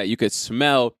anymore is that you could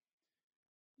smell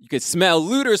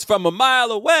looters from a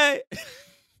mile away.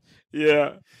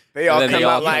 Yeah. They all come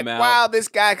out like, wow, this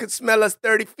guy could smell us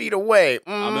 30 feet away.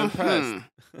 I'm impressed.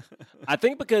 I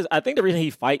think the reason he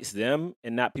fights them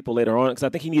and not people later on, because I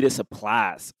think he needed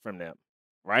supplies from them,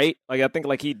 right? Like I think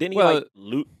like he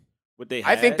loot what they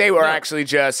had. I think they were actually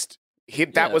just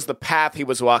that was the path he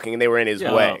was walking, and they were in his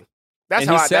way. That's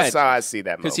how I see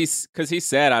that. Because he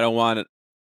said, I don't want.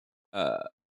 Well,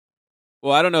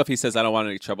 I don't know if he says I don't want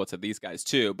any trouble to these guys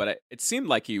too, but it seemed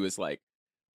like he was like,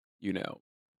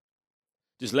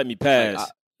 just let me pass. Like,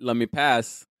 let me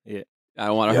pass. Yeah, I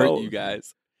don't want to hurt you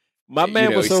guys. My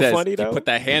man was so funny though. You put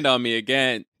that hand on me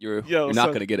again, you're not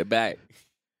going to get it back,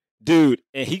 dude.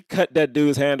 And he cut that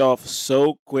dude's hand off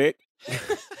so quick.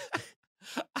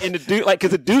 And the dude, like,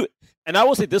 because the dude, and I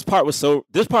will say this part was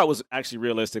actually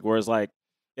realistic, where it's like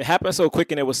it happened so quick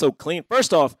and it was so clean.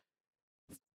 First off,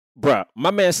 bruh,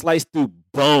 my man sliced through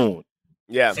bone.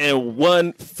 Yeah, and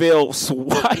one fell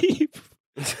swipe.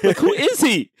 Like, who is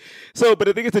he? So, but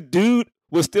the thing is, the dude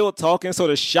was still talking, so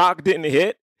the shock didn't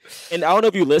hit. And I don't know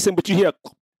if you listen, but you hear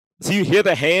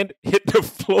the hand hit the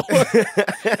floor.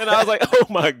 And I was like, oh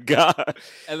my God.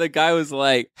 And the guy was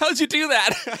like, how'd you do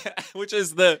that? which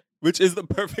is the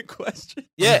perfect question.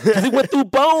 Yeah, because he went through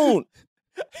bone.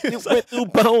 It went through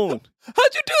bone.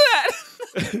 How'd you do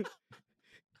that?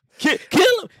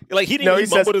 Kill him. Like he didn't even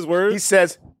mumble his words. He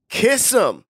says, "Kiss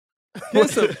him."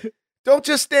 Kiss him. Don't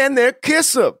just stand there.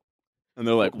 Kiss him. And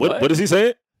they're like, what? What is he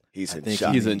saying? He's in think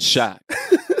shock. He's in shock. I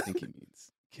think he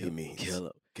means He means Kill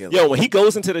him. kill Yo, him. when he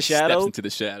goes into the steps shadow, into the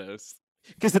shadows.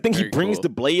 because the thing he Very brings cool. the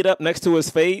blade up next to his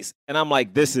face, and I'm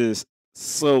like, this is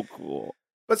so cool.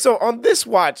 But so on this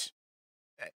watch,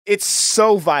 it's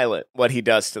so violent what he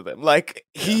does to them. Like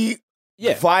he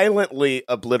Yeah. violently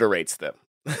obliterates them.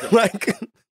 Like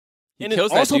He And it's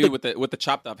kills that also dude with the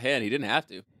chopped up hand. He didn't have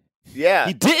to. yeah.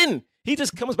 He didn't. He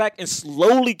just comes back and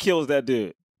slowly kills that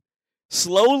dude.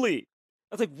 Slowly.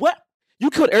 I was like, what? You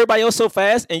killed everybody else so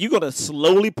fast, and you're gonna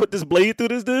slowly put this blade through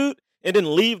this dude, and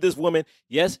then leave this woman?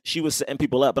 Yes, she was setting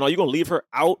people up, but are you gonna leave her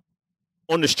out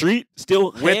on the street,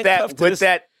 still with handcuffed to this-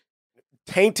 that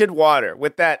tainted water,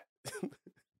 with that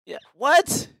Yeah.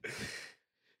 What?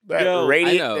 Yo, I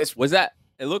radiant. know. Was that?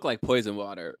 It looked like poison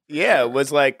water. Yeah, it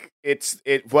was like it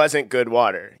wasn't good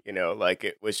water, you know, like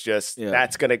it was just Yeah.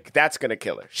 that's gonna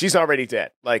kill her. She's already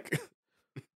dead. Like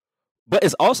But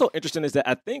it's also interesting is that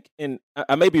I think, and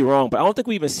I may be wrong, but I don't think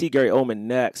we even see Gary Oldman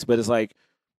next. But it's like,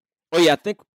 oh yeah, I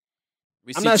think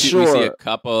We I'm see not We see sure. a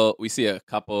couple. We see a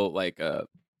couple like a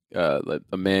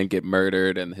man get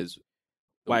murdered and his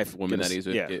Wife woman gets- that he's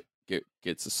with yeah.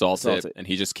 gets assaulted, Assaulted. and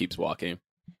he just keeps walking.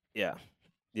 yeah.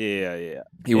 He And-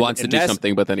 wants to and do that's-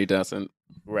 something, but then he doesn't.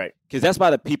 right. Because that's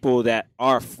by the people that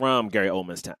are from Gary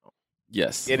Oldman's town.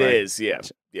 Yes, It Right. is, yeah.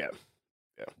 Gotcha. Yeah.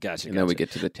 Gotcha. And then we gotcha.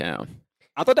 get to the town.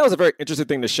 I thought that was a very interesting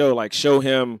thing to show. Like, show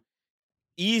him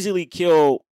easily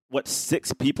kill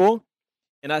 6 people,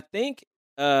 and I think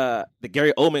the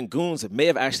Gary Oldman goons may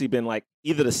have actually been like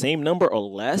either the same number or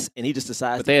less, and he just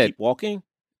decides But to they had- keep walking.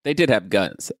 They did have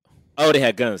guns. Oh, they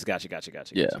had guns. Gotcha.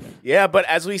 Yeah. Yeah, but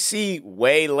as we see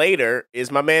way later,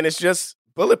 is my man is just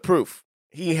bulletproof.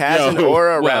 He has an Yo,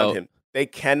 aura around well- him. They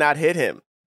cannot hit him.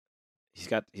 He's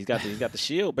got the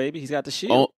shield, baby. He's got the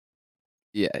shield. Oh,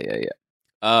 yeah.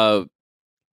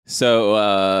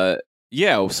 So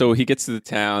he gets to the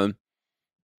town.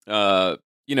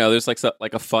 There's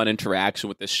like a fun interaction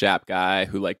with this Shap guy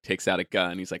who like takes out a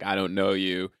gun. He's like, I don't know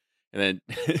you, and then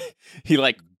he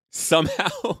like somehow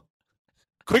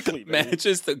Quickly, baby.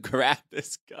 manages to grab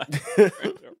this gun. and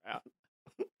turn it around.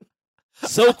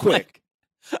 So quick.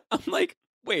 I'm like,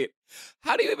 wait,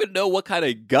 how do you even know what kind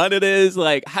of gun it is?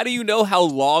 Like, how do you know how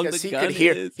long the Because he gun could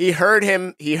hear is? he heard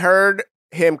him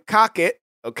cock it,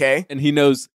 okay? And he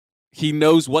knows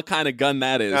what kind of gun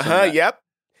that is.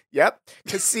 Yep.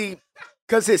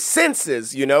 Because his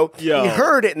senses, you know, Yo. he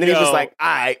heard it and then he was Yo. like, all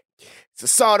right, it's a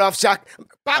sawed-off shot.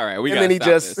 Bop, All right, we and got then he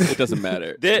just It doesn't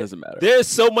matter. It doesn't matter. There's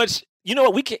so much. You know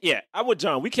what? We can't. Yeah, I'm with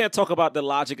John. We can't talk about the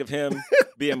logic of him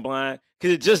being blind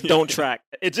because it just don't track.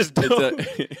 It just don't.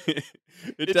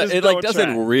 It just like don't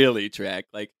doesn't track. really track.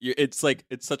 Like it's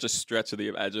such a stretch of the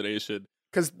imagination.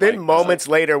 Because then Like, moments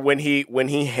later, when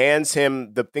he hands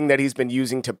him the thing that he's been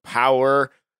using to power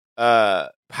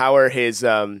his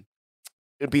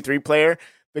MP3 player,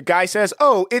 the guy says,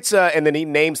 "Oh, it's and then he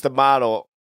names the model,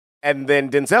 and then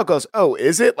Denzel goes, "Oh,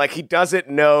 is it?" Like he doesn't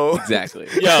know. Exactly.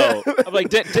 Yo, I'm like,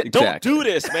 don't Exactly. do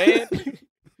this, man.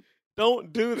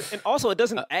 Don't do this. And also, it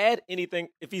doesn't add anything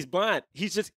if he's blind. He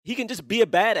can just be a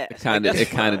badass. It kind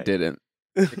of didn't.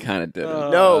 It kind of didn't.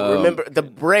 No, remember the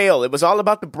Braille. It was all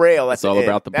about the Braille. It's all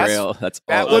about the Braille. That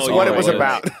was all what it it was was.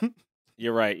 about.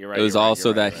 You're right. You're right. It was you're right, also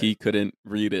you're right, that he couldn't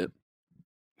read it.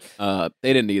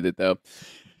 They didn't need it though.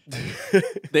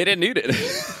 They didn't need it.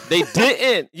 They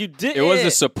didn't. You didn't. It was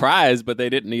a surprise, but they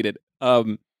didn't need it.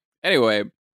 Anyway,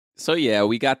 so yeah,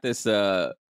 we got this.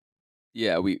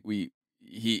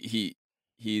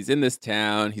 He's in this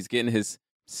town. He's getting his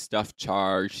stuff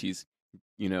charged. He's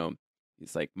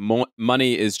like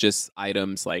money is just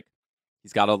items. Like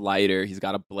he's got a lighter. He's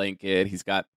got a blanket. He's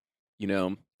got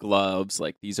gloves.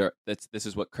 Like this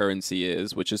is what currency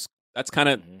is, that's kind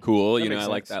of cool. That I makes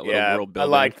like sense. that little world I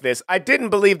building. liked this. I didn't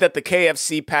believe that the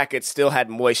KFC packet still had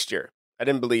moisture. I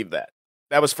didn't believe that.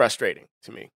 That was frustrating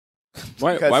to me.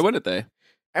 Why because- wouldn't they?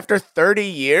 After 30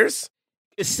 years,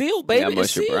 It's sealed, baby. Yeah, it's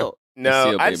moisture, bro. sealed. no.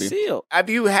 sealed, I've baby. Sealed. Have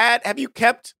you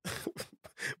kept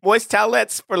moist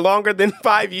towelettes for longer than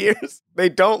 5 years? They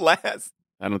don't last.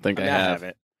 I don't think I I mean, I have.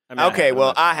 haven't. I mean, I Okay, haven't. well,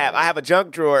 I'm not I have. I have a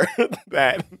junk drawer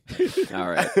that All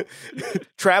right.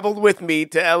 traveled with me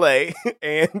to LA,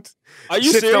 and Are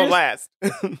you shits serious? don't last.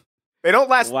 They don't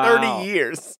last Wow. 30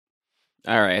 years.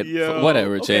 All right. Yo,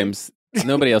 Whatever, okay. James.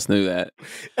 Nobody else knew that.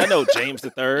 I know James the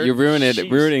Third. You're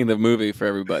Sheesh. ruining the movie for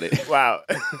everybody. Wow.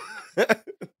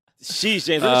 Sheesh,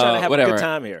 James. We're just trying to have a whatever. good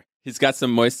time here. He's got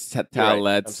some moist You're right. I'm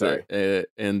towelettes sorry.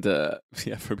 and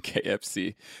yeah, from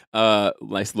KFC.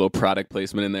 Nice little product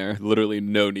placement in there. Literally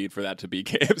no need for that to be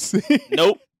KFC.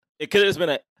 Nope. It could have just been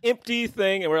an empty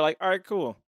thing, and we're like, all right,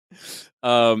 cool.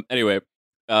 Anyway,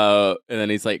 and then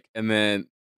he's like, and then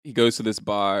he goes to this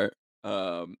bar,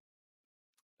 and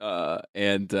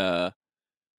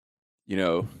you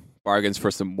know, bargains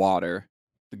for some water,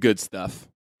 the good stuff.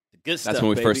 The good stuff. That's when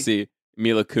we baby. first see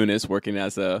Mila Kunis working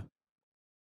as a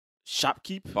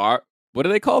shopkeep. bar. What do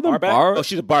they call them? Barback? Bar. Oh,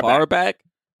 she's a barback. Barback.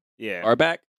 Yeah.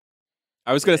 Barback.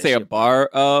 I was gonna Yeah, say a she- bar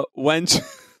wench.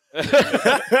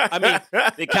 I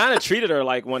mean, they kind of treated her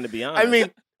like one, to be honest. I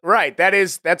mean, right. That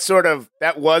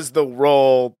was the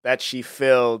role that she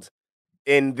filled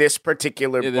in this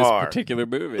particular in this bar. particular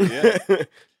movie. Yeah.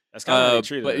 that's kind of how they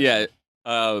treated But her. yeah,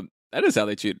 that is how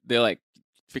they treat. They're like,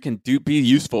 freaking be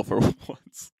useful for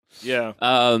once. Yeah.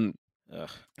 Ugh.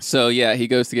 So yeah, he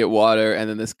goes to get water, and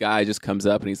then this guy just comes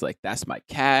up and he's like, "That's my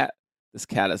cat. This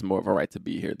cat has more of a right to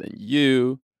be here than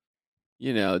you.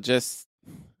 You know, just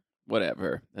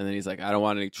whatever." And then he's like, "I don't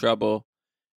want any trouble."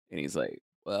 And he's like,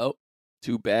 "Well,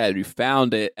 too bad. We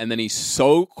found it." And then he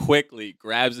so quickly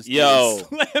grabs his Yo.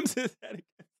 slams his head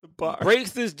against the bar.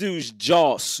 Breaks this dude's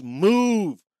jaw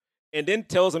smooth, and then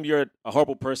tells him you're a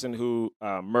horrible person who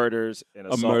murders and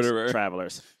assaults murderer.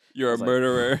 travelers. You're a It's like-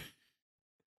 murderer.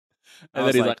 I And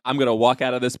was then he's like- like, "I'm gonna walk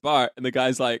out of this bar." And the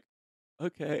guy's like,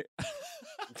 "Okay."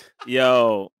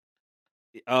 Yo.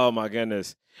 Oh my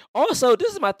goodness. Also,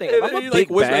 this is my thing. If And I'm then a he big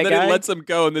whispers, bad and then guy. he lets him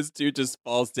go, and this dude just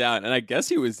falls down. And I guess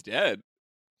he was dead.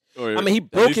 Or I mean, he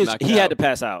at broke least his. knocked He had out. to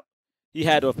pass out. He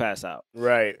had to have passed out.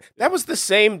 Right. That was the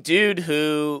same dude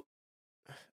who,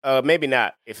 maybe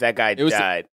not. If that guy It was the-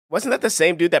 died, wasn't that the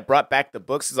same dude that brought back the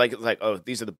books? It's like, oh,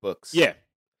 these are the books. Yeah.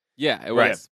 Yeah, it Right.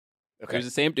 was. It Okay. was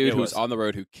the same dude It who was was. on the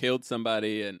road who killed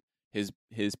somebody, and his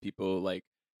people like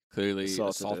clearly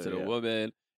Assaulted assaulted her, a yeah.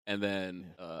 woman, and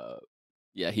then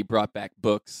he brought back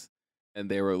books, and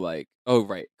they were like, "Oh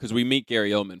right," because we meet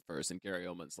Gary Oldman first, and Gary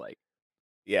Oldman's like,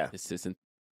 Yeah. "This isn't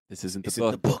the Isn't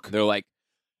the book." book. They're like,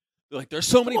 "There's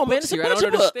so many on, man, books it's a here, I bunch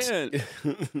don't of books."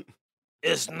 understand."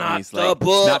 It's And not he's the like,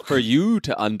 book. "It's not for you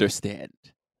to understand.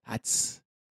 That's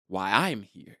why I'm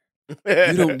here.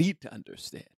 You don't need to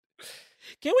understand."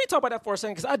 Can we talk about that for a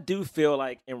second? Because I do feel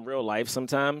like in real life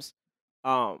sometimes,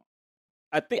 I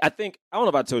think I don't know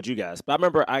if I told you guys, but I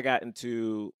remember I got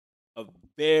into a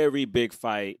very big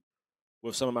fight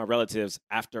with some of my relatives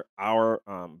after our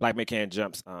Black Man Can't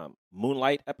Jump's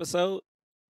Moonlight episode.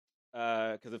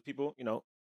 Because of people,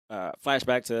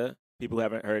 flashback to people who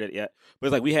haven't heard it yet. But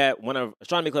it's like we had one of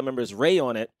Astronomy Club members, Ray,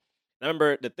 on it. And I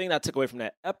remember the thing that I took away from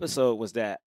that episode was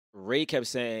that Ray kept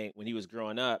saying when he was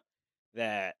growing up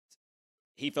that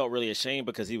he felt really ashamed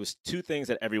because he was two things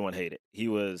that everyone hated. He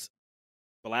was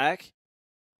black,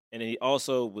 and then he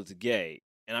also was gay.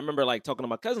 And I remember like talking to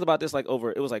my cousins about this, like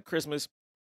it was like Christmas.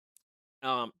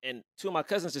 And two of my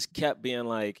cousins just kept being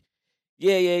like,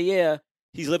 yeah,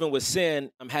 he's living with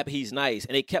sin. I'm happy he's nice.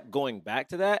 And they kept going back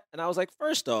to that. And I was like,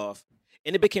 first off,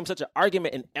 and it became such an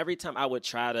argument. And every time I would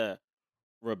try to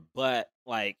rebut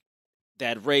like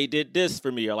that Ray did this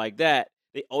for me or like that,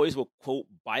 they always will quote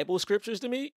Bible scriptures to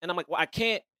me. And I'm like, well, I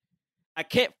can't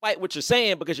fight what you're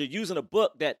saying because you're using a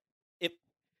book that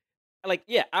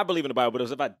I believe in the Bible, but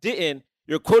if I didn't,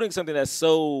 you're quoting something that's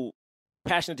so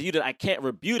passionate to you that I can't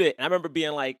rebuke it. And I remember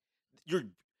being like, I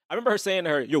remember her saying to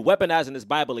her, you're weaponizing this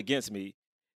Bible against me.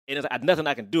 And it's like, nothing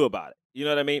I can do about it. You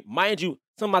know what I mean? Mind you,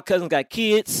 some of my cousins got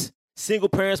kids, single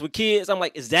parents with kids. I'm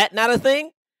like, is that not a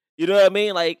thing? You know what I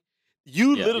mean? Like,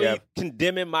 you literally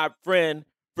condemning my friend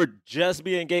for just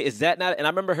being gay. Is that not? And I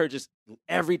remember her just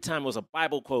every time it was a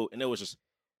Bible quote, and it was just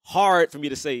hard for me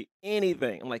to say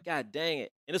anything. I'm like, God dang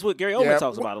it. And it's what Gary Oldman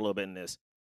talks about a little bit in this.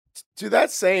 To that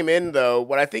same end, though,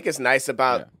 what I think is nice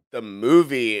about the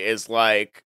movie is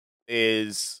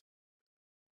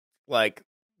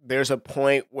there's a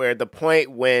point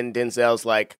when Denzel's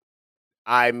like,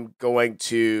 I'm going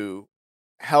to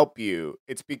help you.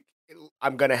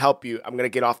 I'm going to help you. I'm going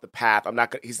to get off the path.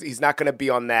 He's not going to be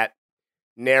on that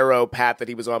narrow path that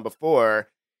he was on before.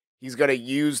 He's going to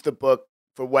use the book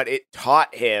for what it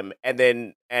taught him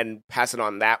and pass it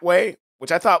on that way,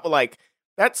 which I thought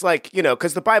that's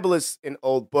because the Bible is an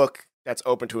old book that's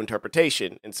open to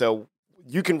interpretation. And so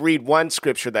you can read one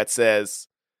scripture that says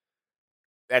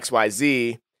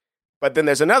XYZ, but then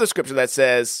there's another scripture that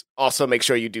says, also make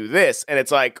sure you do this. And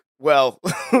it's like, well,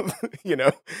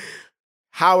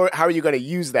 how are you going to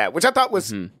use that? Which I thought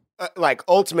was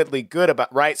ultimately good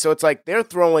about, right? So it's like they're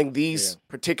throwing these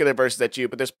particular verses at you,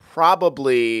 but there's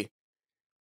probably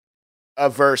a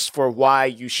verse for why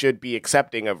you should be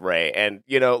accepting of Rey, and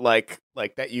like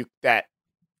that you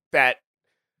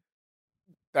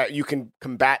can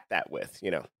combat that with. I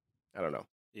don't know.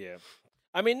 Yeah.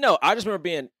 I mean, no, I just remember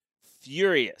being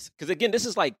furious because again, this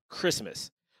is like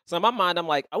Christmas. So in my mind, I'm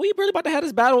like, are we really about to have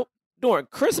this battle during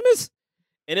Christmas?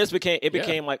 And it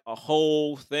became like a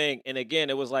whole thing. And again,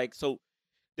 it was like, so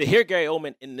to hear Gary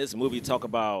Oldman in this movie talk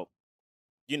about,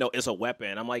 it's a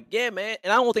weapon. I'm like, yeah, man.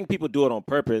 And I don't think people do it on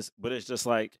purpose, but it's just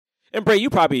like, and Bray, you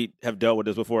probably have dealt with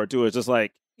this before too. It's just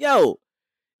like, yo,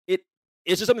 it's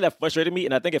just something that frustrated me.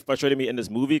 And I think it frustrated me in this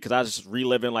movie because I was just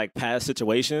reliving like past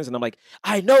situations. And I'm like,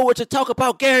 I know what you talk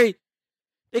about, Gary.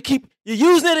 You're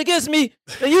using it against me.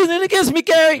 They're using it against me,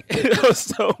 Gary. I was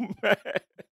so mad.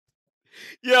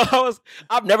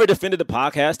 I've never defended the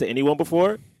podcast to anyone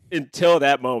before until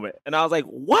that moment. And I was like,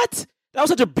 what? That was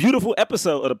such a beautiful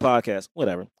episode of the podcast.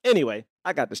 Whatever. Anyway,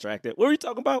 I got distracted. What were you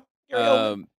talking about?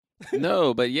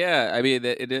 No, but yeah, I mean,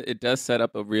 it does set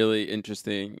up a really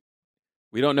interesting.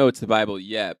 We don't know it's the Bible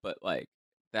yet, but like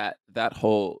that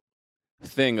whole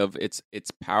thing of it's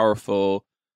powerful.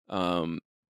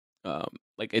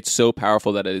 Like it's so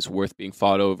powerful that it is worth being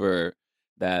fought over.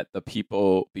 That the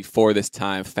people before this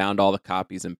time found all the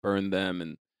copies and burned them,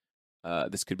 and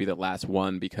this could be the last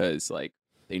one because like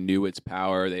they knew its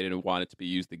power, they didn't want it to be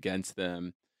used against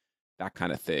them, that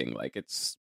kind of thing. Like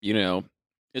it's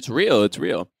it's real.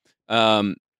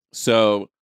 So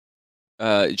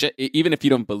even if you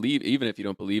don't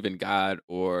believe in God,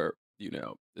 or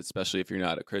especially if you're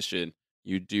not a Christian,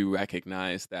 you do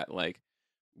recognize that like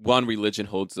one religion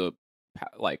holds a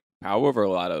power over a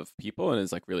lot of people and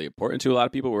is like really important to a lot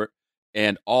of people.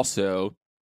 And also,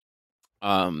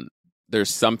 there's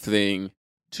something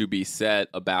to be said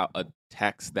about a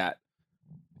text that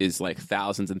is like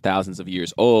thousands and thousands of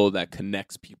years old that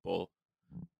connects people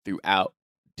throughout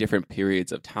different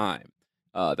periods of time.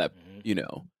 It's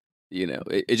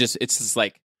just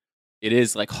like it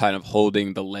is like kind of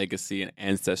holding the legacy and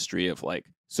ancestry of like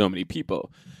so many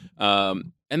people.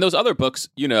 And those other books,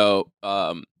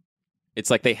 it's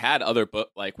like they had other book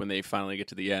like when they finally get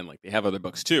to the end, like they have other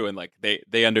books too, and like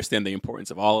they understand the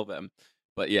importance of all of them.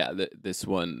 But yeah, this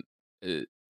one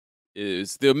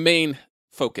is the main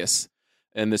focus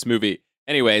in this movie.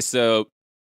 Anyway, so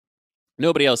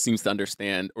nobody else seems to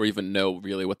understand or even know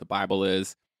really what the Bible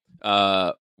is.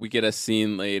 We get a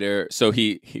scene later. So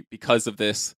he because of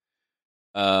this,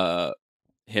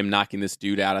 him knocking this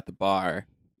dude out at the bar,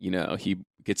 he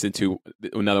gets into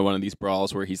another one of these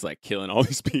brawls where he's like killing all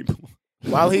these people.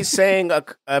 While he's saying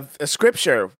a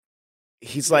scripture,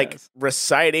 he's like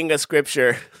reciting a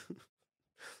scripture,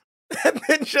 and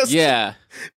then just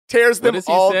tears them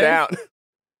all down.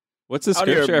 What's the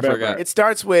scripture? I forgot. It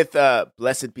starts with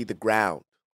 "Blessed be the ground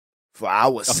for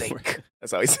our sake."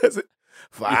 That's how he says it.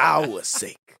 For our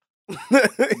sake.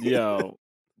 Yo,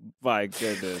 my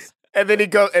goodness. And then he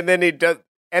goes, and then he does,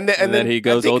 and then he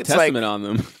goes Old Testament on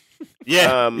them.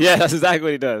 Yeah, that's exactly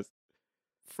what he does.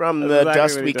 From the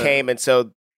dust we came, and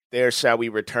so there shall we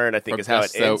return, I think is how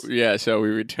it ends. Yeah, shall we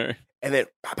return. And then,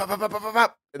 pop, pop, pop, pop, pop,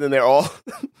 pop, and then they're all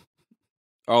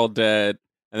dead.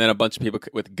 And then a bunch of people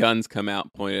with guns come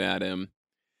out pointed at him.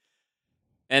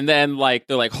 And then like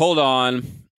they're like, hold on.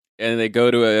 And they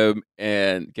go to him,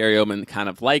 and Gary Oldman kind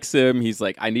of likes him. He's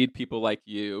like, I need people like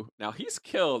you. Now he's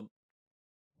killed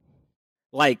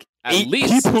like at 8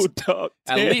 least people, dog.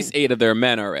 at least 8 of their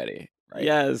men already. Right?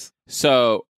 Yes.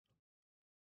 So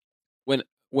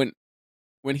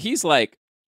when he's like,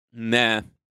 nah,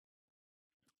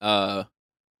 nah,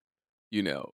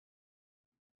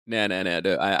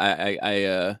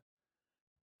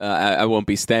 I won't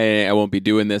be staying. I won't be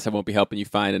doing this. I won't be helping you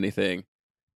find anything.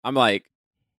 I'm like,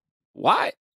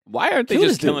 why aren't they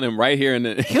just killing him right here?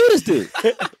 Kill this dude.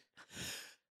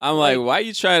 I'm like, why are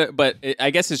you trying to? But I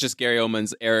guess it's just Gary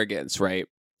Oldman's arrogance, right?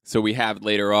 So we have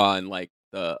later on like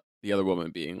the other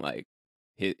woman being like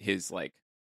his like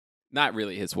not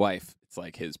really his wife. It's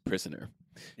like his prisoner.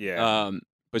 Yeah.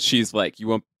 But she's like,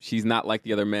 she's not like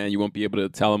the other man. You won't be able to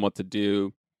tell him what to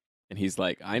do. And he's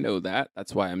like, I know that.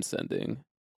 That's why I'm sending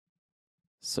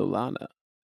Solana.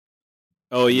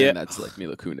 Oh, yeah. And that's like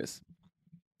Mila Kunis.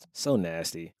 So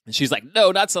nasty. And she's like,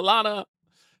 no, not Solana.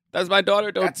 That's my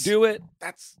daughter. Don't do it.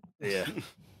 Yeah.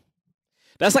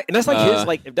 That's like his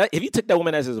like if you took that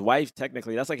woman as his wife,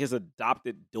 technically, that's like his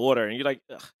adopted daughter, and you're like,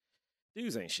 ugh,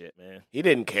 dudes ain't shit, man. He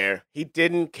didn't care. He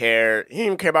didn't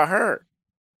even care about her.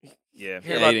 Yeah, he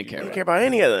didn't care. He didn't care about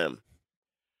any of them.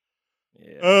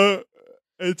 Yeah.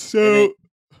 It's so.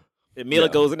 And Mila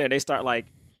goes in there. And they start like,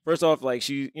 first off, like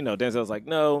she, Denzel's like,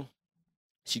 no.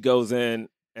 She goes in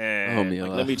and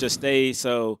like, let me just stay.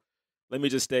 So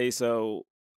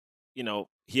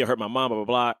he hurt my mom, blah, blah,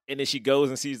 blah. And then she goes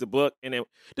and sees the book. And then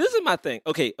this is my thing.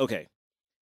 Okay.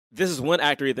 This is one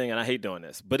actory thing, and I hate doing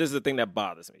this, but this is the thing that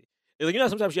bothers me. It's like,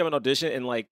 sometimes you have an audition and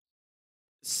like,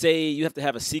 say you have to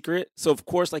have a secret. So of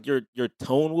course, like your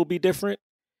tone will be different.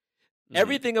 Mm-hmm.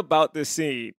 Everything about this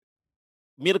scene,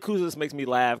 Mila Kunis makes me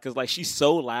laugh because like she's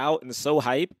so loud and so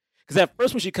hype. Because at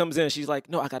first when she comes in, she's like,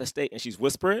 "No, I gotta stay," and she's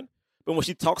whispering. But when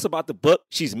she talks about the book,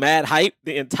 she's mad hype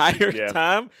the entire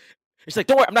time. She's like,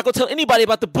 "Don't worry, I'm not gonna tell anybody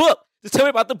about the book. Just tell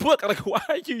me about the book." I'm like, "Why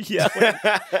are you yelling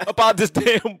about this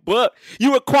damn book?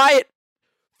 You were quiet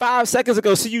 5 seconds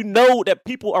ago, so you know that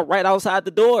people are right outside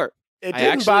the door." It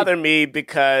didn't bother me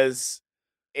because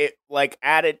it like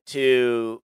added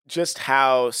to just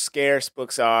how scarce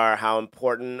books are, how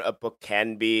important a book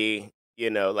can be.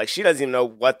 Like she doesn't even know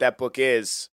what that book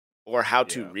is or how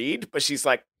to read, but she's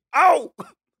like, "Oh,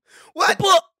 what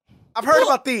book? I've heard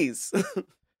about these."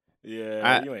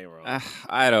 Yeah, you ain't wrong.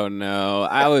 I don't know.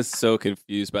 I was so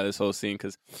confused by this whole scene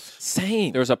because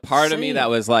same. There was a part of me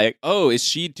that was like, "Oh, is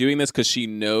she doing this because she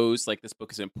knows like this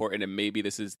book is important and maybe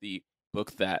this is the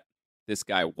book that this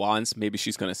guy wants? Maybe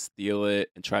she's going to steal it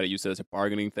and try to use it as a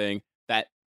bargaining thing." That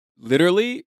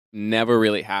literally never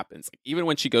really happens. Like, even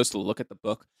when she goes to look at the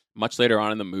book much later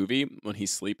on in the movie when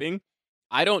he's sleeping,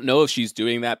 I don't know if she's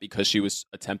doing that because she was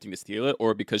attempting to steal it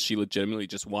or because she legitimately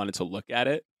just wanted to look at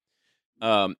it.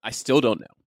 I still don't know.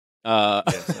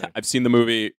 I've seen the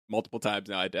movie multiple times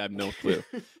now. I have no clue.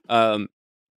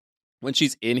 When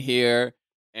she's in here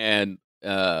and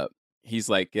he's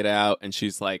like, "Get out," and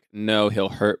she's like, "No, he'll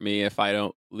hurt me if I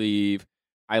don't leave."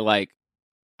 I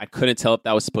couldn't tell if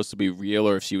that was supposed to be real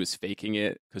or if she was faking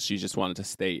it because she just wanted to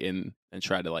stay in and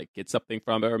try to like get something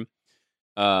from her.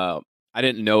 I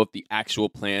didn't know if the actual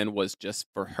plan was just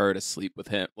for her to sleep with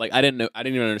him. Like, I didn't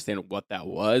even understand what that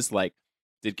was. Like,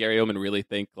 did Gary Oldman really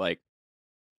think like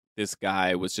this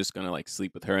guy was just gonna like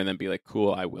sleep with her and then be like,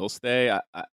 "Cool, I will stay"? I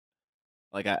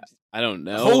don't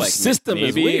know. The whole like, system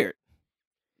is weird.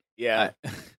 Yeah,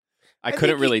 I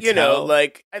couldn't really tell.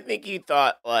 Like, I think he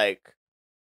thought like,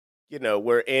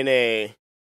 we're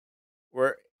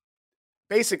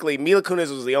basically Mila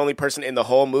Kunis was the only person in the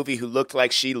whole movie who looked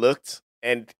like she looked,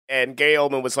 and Gary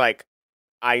Oldman was like,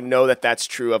 "I know that that's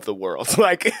true of the world."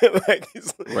 like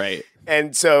right.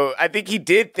 And so I think he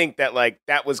did think that like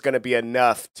that was going to be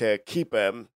enough to keep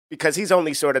him because he's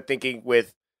only sort of thinking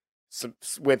with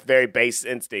very base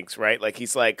instincts, right? Like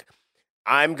he's like,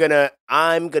 I'm gonna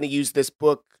use this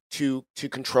book to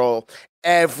control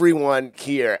everyone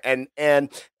here, and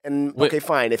okay,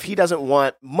 fine. If he doesn't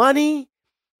want money,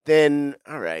 then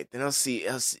all right, then I'll see.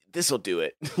 This will do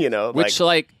it.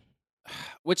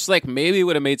 Which maybe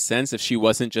would have made sense if she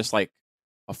wasn't just like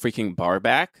a freaking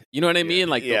barback. You know what I mean?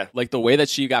 Like the way that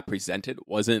she got presented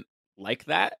wasn't like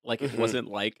that. Like it wasn't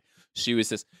like she was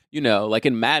just, like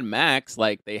in Mad Max,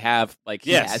 like they have like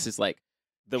he has this like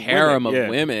the harem of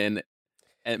women,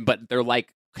 but they're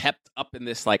like kept up in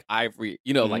this like ivory,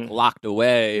 like locked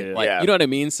away. You know what I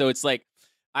mean? So it's like,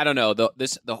 I don't know,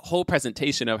 the whole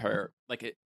presentation of her,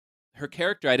 like her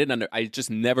character, I just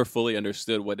never fully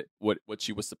understood what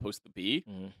she was supposed to be,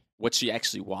 what she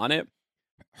actually wanted.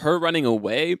 Her running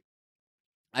away,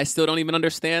 I still don't even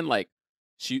understand. Like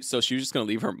she was just gonna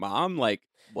leave her mom. Like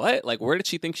what? Like where did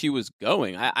she think she was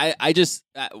going? I just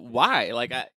why?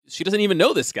 Like she doesn't even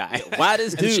know this guy. Why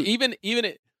this dude? Like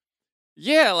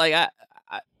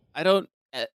I don't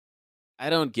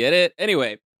get it.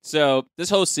 Anyway, so this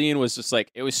whole scene was just like,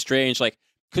 it was strange. Like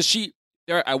because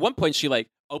at one point she like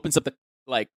opens up the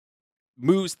like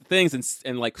moves the things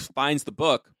and like finds the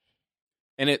book.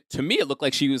 And to me, it looked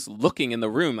like she was looking in the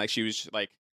room, like she was like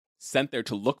sent there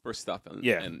to look for stuff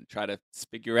and try to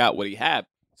figure out what he had.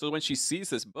 So when she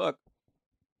sees this book,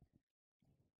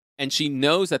 and she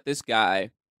knows that this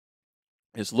guy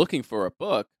is looking for a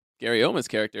book, Gary Oldman's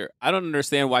character, I don't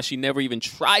understand why she never even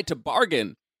tried to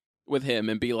bargain with him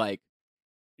and be like,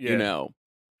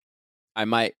 I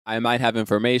might have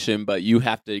information, but you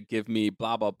have to give me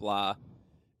blah blah blah.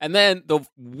 And then the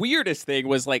weirdest thing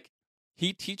was like,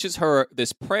 he teaches her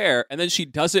this prayer, and then she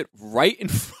does it right in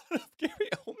front of Gary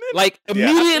Oldman. Like,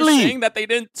 immediately. After saying that they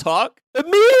didn't talk.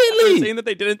 Immediately. Saying that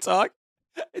they didn't talk.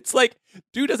 It's like,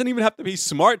 dude doesn't even have to be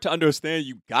smart to understand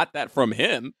you got that from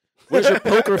him. Where's your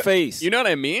poker face? You know what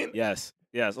I mean? Yes.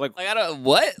 Like I don't,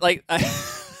 what? Like, I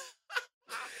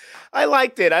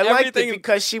liked it. I liked it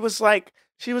because she was like,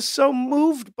 she was so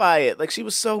moved by it. Like, she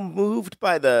was so moved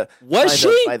by the by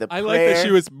the I prayer. like that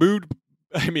she was moved.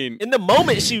 I mean, in the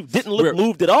moment, she didn't look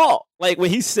moved at all. Like when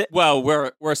he said, "Well,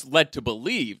 we're led to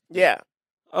believe." Yeah.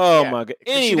 Oh my god.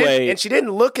 Anyway, and she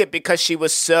didn't look it because she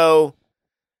was so.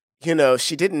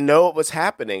 she didn't know what was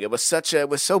happening. It was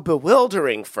so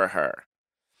bewildering for her.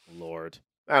 Lord.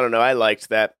 I don't know. I liked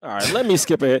that. All right, let me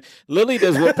skip ahead. Lily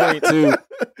does what point too.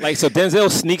 Like, so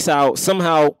Denzel sneaks out.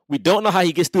 Somehow, we don't know how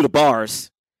he gets through the bars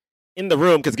in the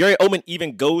room because Gary Oldman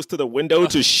even goes to the window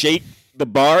to shake the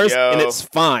bars, and it's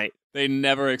fine. They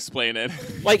never explain it.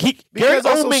 Like, Gary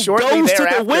Oldman goes to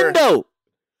the window.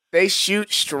 They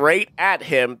shoot straight at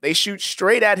him. They shoot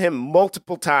straight at him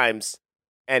multiple times,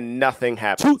 and nothing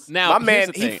happens. Now, my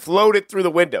man, he floated through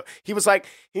the window. He was like,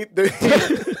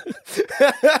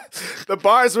 the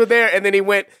bars were there, and then he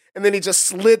went, and then he just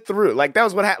slid through. Like, that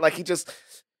was what happened. Like, he just,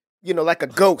 like a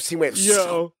ghost. He went,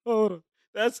 yo, hold on.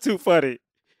 That's too funny.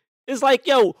 It's like,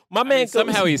 yo, my man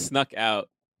somehow he snuck out.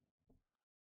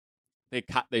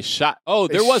 They shot. Oh,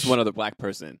 there was one other black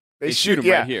person. They shoot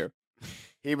him right here.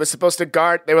 He was supposed to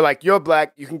guard. They were like, "You're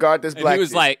black. You can guard this black." He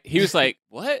was like,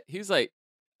 "What?" He was like,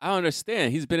 "I don't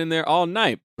understand. He's been in there all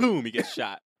night." Boom! He gets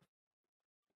shot.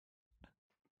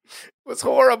 It was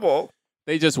horrible.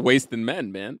 They just wasted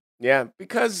men, man. Yeah,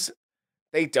 because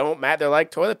they don't matter. They're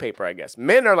like toilet paper, I guess.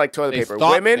 Men are like toilet paper.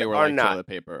 Women Women they were are like not toilet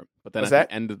paper. But then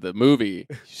the end of the movie,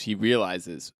 she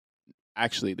realizes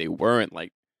actually they weren't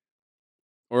like,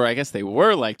 or I guess they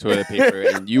were like toilet paper,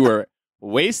 and you were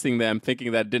wasting them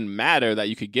thinking that it didn't matter, that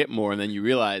you could get more, and then you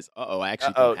realize, I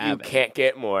actually don't have it. You can't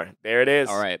get more. There it is.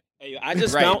 All right. Hey, I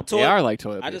just found toilet. They are like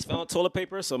toilet paper. I just found toilet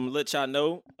paper, so I'm gonna let y'all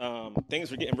know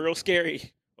things were getting real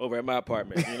scary over at my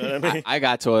apartment. You know what I mean? I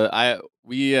got toilet.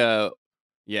 We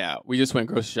just went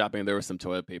grocery shopping. And there was some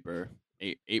toilet paper.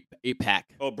 Eight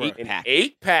pack. Oh, bro.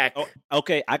 8-pack. Oh,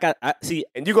 okay, see.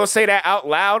 And you gonna say that out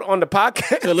loud on the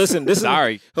podcast? So listen, this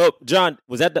Sorry. is. Oh, John,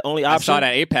 was that the only option? I saw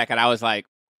that 8-pack, and I was like,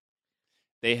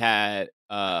 they had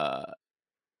what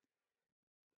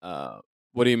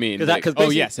do you mean?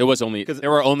 Yes, it was only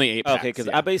there were only 8 packs. Okay, because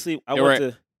I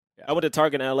went to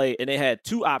Target in LA and they had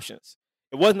 2 options.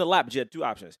 It wasn't a lot, but you had 2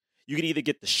 options. You could either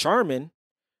get the Charmin,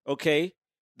 okay,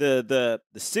 the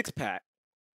 6-pack,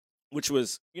 which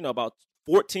was about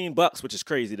 $14, which is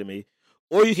crazy to me,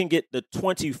 or you can get the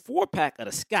 24-pack of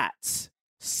the Scotts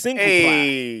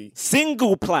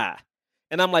single ply.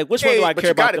 And I'm like, which one do I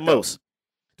care about the most?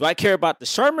 Do I care about the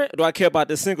Charmin or do I care about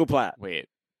the single ply? Wait,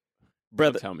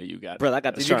 brother, tell me you got. Brother, I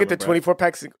got the. Did Charmin, you get the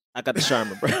 24-pack? I got the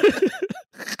Charmin, bro.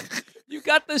 You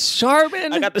got the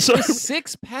Charmin? I got the Charmin.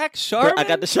 6-pack Charmin? Bro, I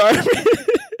got the Charmin.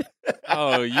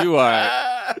 Oh, you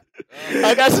are.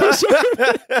 I got some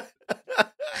Charmin.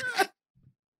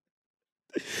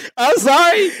 I'm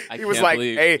sorry. He was like,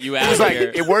 "Hey, he was like,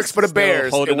 it works for the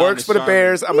Bears. It works for the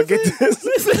Bears. I'm gonna get this."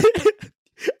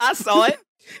 I saw it,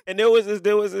 and there was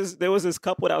this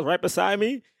couple that was right beside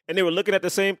me, and they were looking at the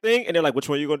same thing, and they're like, "Which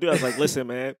one are you gonna do?" I was like, "Listen,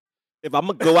 man, if I'm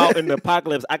gonna go out in the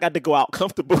apocalypse, I got to go out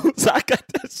comfortable." So I got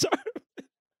that Charmin.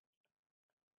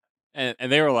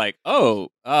 And they were like, "Oh,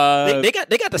 they got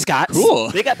the Scotts. Cool.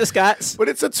 They got the Scotts, but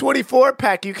it's a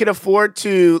 24-pack. You can afford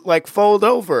to fold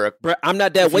over. Bro, I'm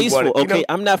not that wasteful. Okay,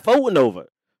 I'm not folding over.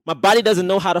 My body doesn't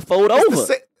know how to fold over.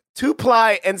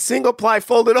 2-ply and single-ply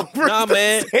folded over. Nah,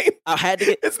 man. I had to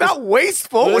get. It's not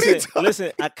wasteful. Listen, what are you talking?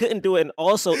 Listen, I couldn't do it, and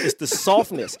also it's the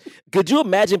softness. Could you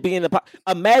imagine being in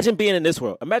this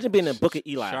world? Imagine being in Book of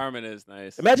Eli. Charmin is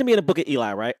nice. Imagine being in Book of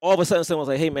Eli, right? All of a sudden, someone's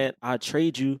like, "Hey, man, I'll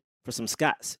trade you for some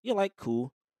Scotts." You're like,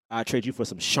 "Cool. I'll trade you for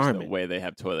some Charmin." No way they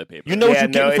have toilet paper. You know what you're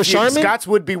getting for Charmin? Scotts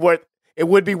would be worth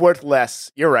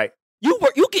less. You're right. You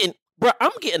getting, bro?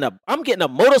 I'm getting a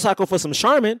motorcycle for some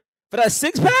Charmin. For that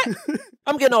 6-pack,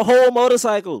 I'm getting a whole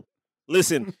motorcycle.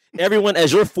 Listen, everyone,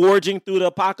 as you're forging through the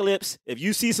apocalypse, if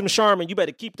you see some Charmin, you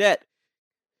better keep that.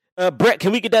 Brett,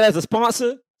 can we get that as a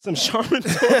sponsor? Some Charmin.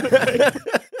 Okay,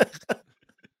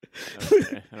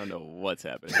 I don't know what's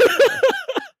happening.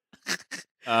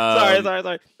 Sorry.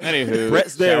 Anywho,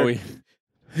 Brett's there. Shall we?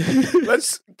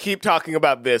 Let's keep talking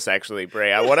about this, actually,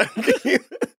 Bray. I want to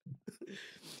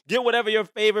get whatever your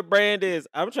favorite brand is.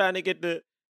 I'm trying to get the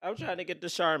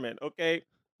Charmin. Okay.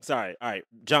 Sorry. All right.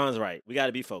 John's right. We got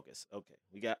to be focused. Okay.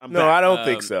 I'm back. I don't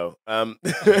think so.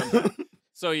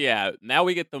 So yeah, now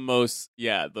we get the most.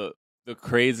 Yeah, the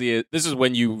craziest. This is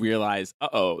when you realize,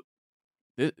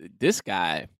 this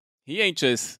guy, he ain't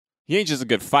just a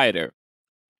good fighter.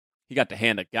 He got the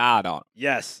hand of God on him.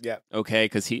 Yes. Yeah. Okay,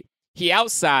 because he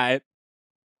outside.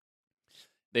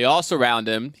 They all surround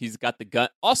him. He's got the gun.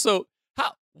 Also,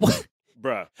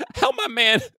 Bruh. How my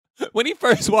man, when he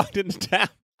first walked into town,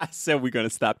 I said we're gonna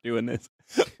stop doing this,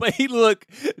 but he looked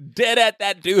dead at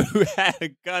that dude who had a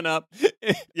gun up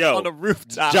on the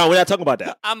rooftop. John, we're not talking about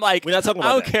that. I'm like, we're not talking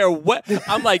about I don't care what.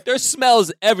 I'm like, there's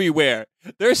smells everywhere.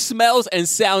 There's smells and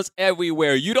sounds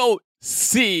everywhere. You don't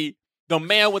see The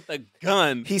man with the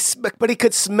gun. But he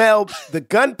could smell the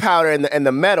gunpowder and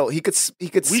the metal. He could We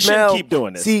smell. shouldn't keep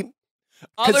doing this. See,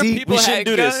 Other he- people we had shouldn't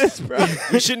do guns, this. bro.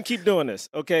 We shouldn't keep doing this,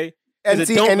 okay? and it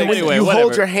see, don't and make- when Anyway, you hold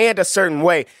whatever. your hand a certain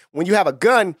way, when you have a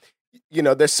gun,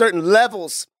 there's certain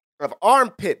levels of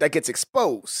armpit that gets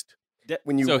exposed.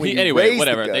 When you So when he you anyway, raise the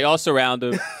whatever. gun. They all surround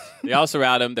him.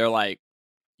 They're like,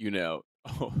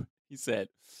 he said,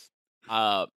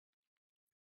 yeah,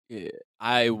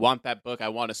 I want that book. I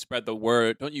want to spread the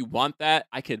word. Don't you want that?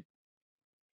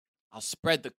 I'll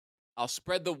spread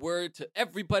the word to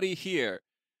everybody here.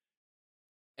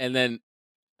 And then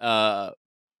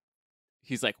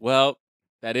he's like, well,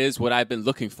 that is what I've been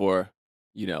looking for,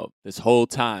 this whole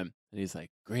time. And he's like,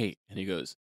 great. And he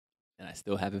goes, and I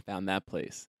still haven't found that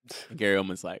place. And Gary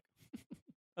Oldman's like,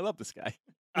 I love this guy.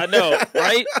 I know,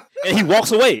 right? And he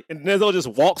walks away. And Denzel just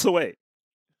walks away.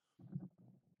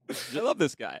 I love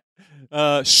this guy.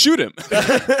 Shoot him.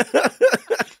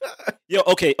 Yo,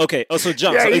 okay. Oh, so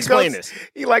John, Yeah, so he explain goes- this.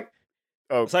 He like,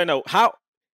 So I know how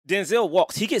Denzel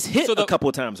walks. He gets hit So a couple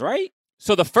of times, right?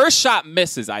 So the first shot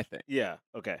misses, I think. Yeah.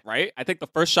 Okay. Right? I think the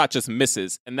first shot just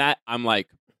misses. And that, I'm like,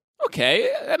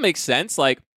 okay, that makes sense.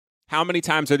 Like, how many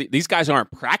times are these guys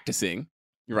aren't practicing,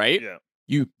 right? Yeah.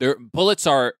 Their bullets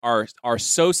are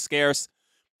so scarce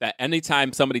that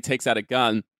anytime somebody takes out a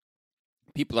gun,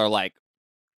 people are like,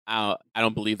 I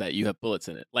don't believe that you have bullets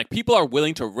in it. Like, people are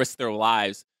willing to risk their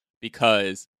lives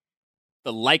because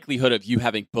the likelihood of you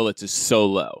having bullets is so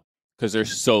low because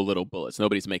there's so little bullets.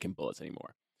 Nobody's making bullets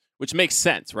anymore, which makes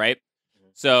sense, right?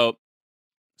 So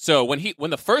when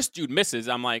the first dude misses,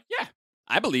 I'm like, yeah,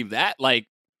 I believe that. Like,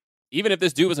 even if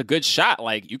this dude was a good shot,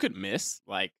 like, you could miss.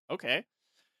 Like, okay.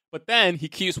 But then he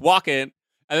keeps walking,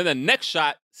 and then the next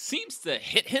shot seems to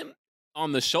hit him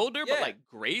on the shoulder, but like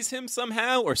graze him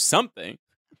somehow or something.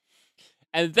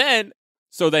 And then,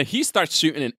 so then he starts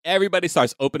shooting, and everybody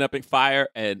starts opening up fire,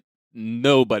 and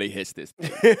nobody hits this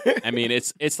dude. I mean,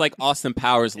 it's like Austin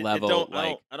Powers level.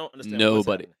 I don't understand.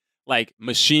 Nobody. Like,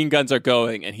 machine guns are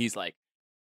going, and he's like,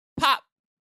 pop,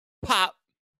 pop,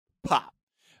 pop.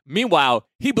 Meanwhile,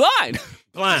 he blind.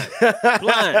 Blind.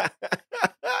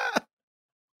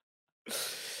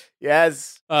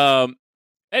 Yes.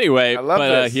 Anyway, I love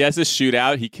this. he has a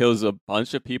shootout. He kills a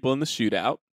bunch of people in the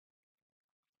shootout.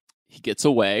 He gets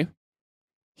away.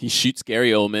 He shoots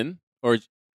Gary Oldman, a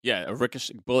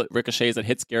bullet ricochets and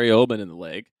hits Gary Oldman in the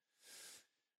leg.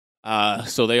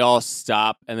 So they all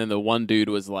stop, and then the one dude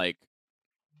was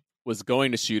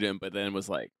going to shoot him, but then was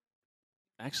like,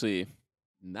 actually,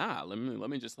 nah. Let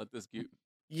me just let this go.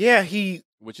 Yeah, he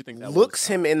What you think? That looks was?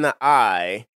 him in the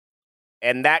eye,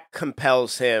 and that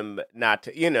compels him not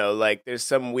to. Like, there's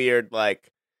some weird,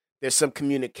 like, there's some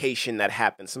communication that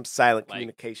happens, some silent Like,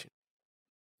 communication.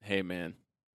 Hey, man,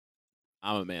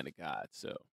 I'm a man of God,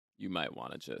 so you might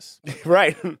want to just.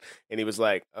 Right. And he was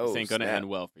like, "Oh, This ain't gonna snap. end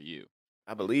well for you.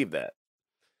 I believe that."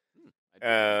 I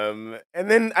do.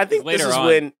 And then I think this later is on-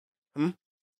 when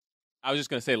I was just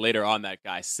gonna say later on that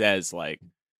guy says like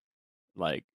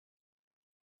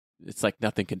it's like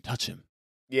nothing can touch him.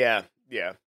 Yeah.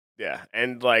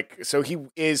 And like, so he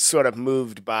is sort of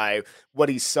moved by what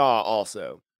he saw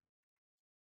also.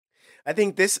 I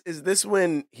think this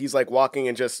when he's like walking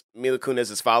and just Mila Kunis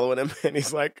is following him and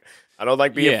he's like, I don't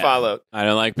like being Yeah. followed. I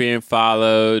don't like being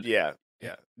followed. Yeah.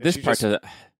 And This she part just- of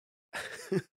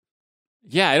the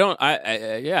Yeah, I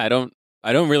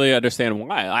don't really understand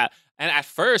why. And at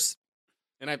first,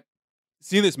 and I've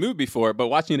seen this movie before, but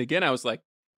watching it again, I was like,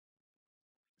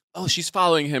 oh, she's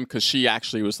following him because she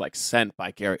actually was like sent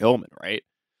by Gary Oldman, right?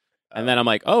 And then I'm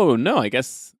like, oh no, I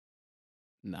guess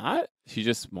not. She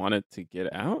just wanted to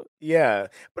get out. Yeah,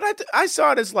 but I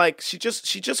saw it as like she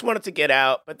just wanted to get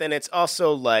out, but then it's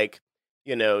also like,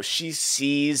 she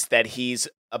sees that he's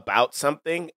about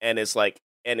something and is like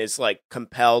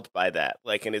compelled by that,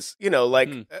 like, and is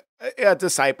a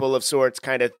disciple of sorts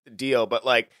kind of deal. But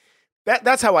like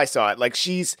that's how I saw it. Like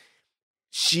she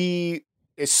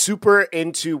is super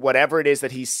into whatever it is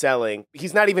that he's selling.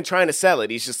 He's not even trying to sell it.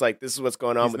 He's just like, this is what's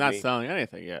going on He's with not me. selling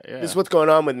anything yet. Yeah. This is what's going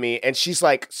on with me. And she's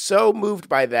like so moved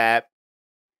by that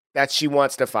she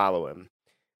wants to follow him.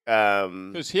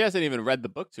 Because he hasn't even read the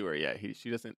book to her yet. She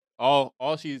doesn't. All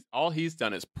he's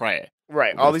done is pray.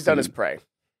 Right. with All the he's done is food. pray.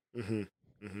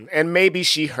 Mm-hmm. And maybe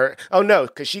she heard. Oh no,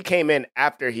 because she came in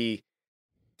after he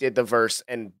did the verse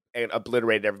and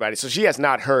obliterated everybody. So she has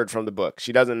not heard from the book.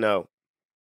 She doesn't know.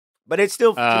 But it's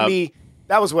still, to me,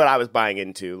 that was what I was buying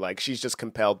into. Like, she's just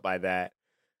compelled by that.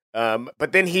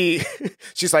 But then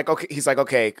she's like, okay, he's like,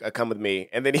 okay, come with me.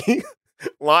 And then he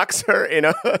locks her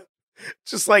in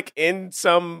just like in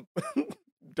some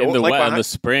door, In the like wet, in behind- the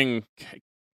spring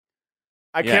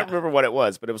I can't remember what it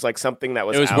was, but it was like something that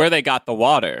was. It was out. where they got the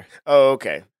water. Oh,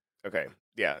 okay,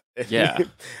 yeah, Yeah.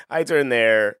 I turned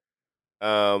there.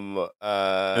 And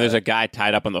there's a guy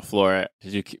tied up on the floor.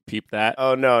 Did you peep that?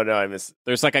 Oh no, I missed.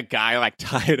 There's like a guy like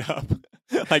tied up,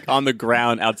 like on the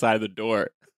ground outside the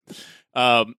door.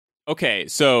 Okay,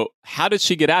 so how did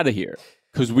she get out of here?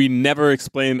 Because we never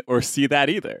explain or see that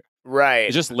either. Right.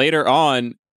 It's just later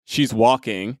on, she's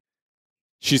walking.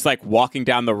 She's like walking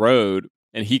down the road,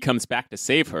 and he comes back to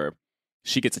save her.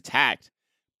 She gets attacked,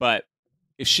 but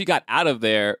if she got out of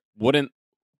there, wouldn't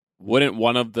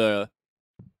one of the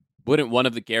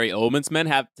Gary Oldman's men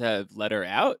have to let her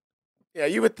out? Yeah,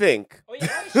 you would think. Oh,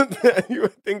 yeah, You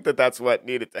would think that that's what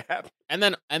needed to happen. And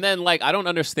then like I don't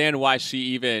understand why she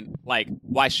even like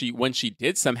when she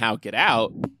did somehow get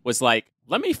out was like,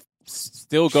 let me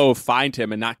still go find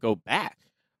him and not go back.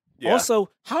 Yeah. Also,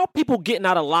 how are people getting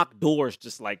out of locked doors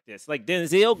just like this? Like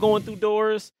Denzel going through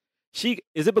doors.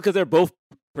 Is it because they're both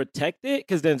protected?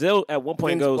 Because Denzel at one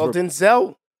point goes, well,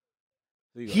 Denzel,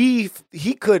 he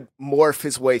could morph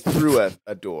his way through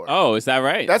a door. Oh, is that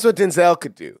right? That's what Denzel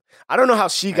could do. I don't know how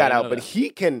she got didn't out, know but that. he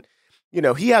can.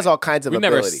 He has all kinds of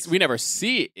abilities. we never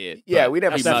see it. Yeah, but we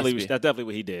never he see must it. be. that's definitely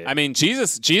what he did. I mean,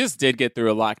 Jesus did get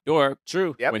through a locked door.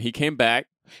 True. Yep. When he came back,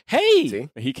 Hey, See?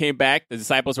 when he came back, the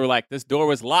disciples were like, "This door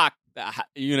was locked."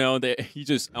 He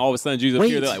just all of a sudden Jesus Wait.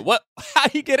 appeared. They're like, "What?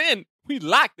 How'd he get in? We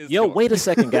locked this." yo, door." wait a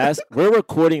second, guys. We're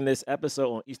recording this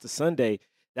episode on Easter Sunday.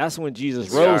 That's when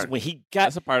Jesus We rose. are. When he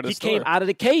That's a part of the he came story. out of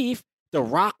the cave. The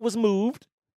rock was moved.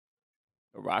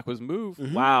 The rock was moved.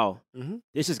 Mhm. Wow, Mhm.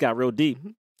 this just got real deep.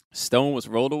 Stone was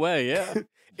rolled away. Yeah.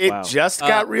 It Wow. just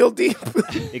got real deep.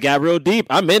 It got real deep.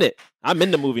 I'm in it. I'm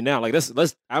in the movie now. Like let's.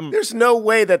 There's no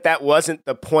way that wasn't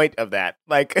the point of that.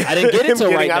 Like I didn't get him into it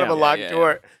getting right out now. of a locked Yeah.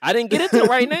 door. I didn't get into it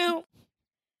right now.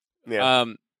 Yeah.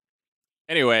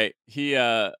 Anyway, he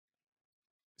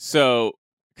so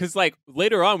because like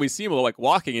later on we see him like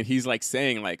walking and he's like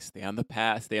saying like stay on the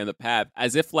path,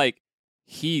 as if like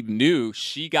he knew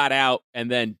she got out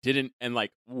and then didn't and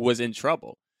like was in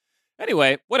trouble.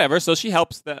 Anyway, whatever. So she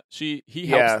helps he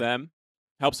helps Yeah. them,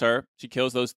 helps her. She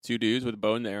kills those two dudes with a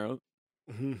bow and arrow,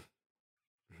 Mhm.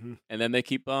 Mhm. and then they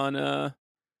keep on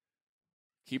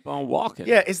walking.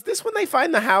 Yeah, is this when they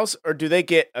find the house, or do they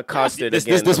get accosted This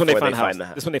again when they before find the house. the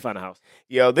house? This when they find the house.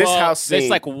 Yo, this Well, house scene. It's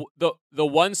like the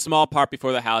one small part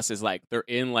before the house is like they're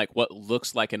in like what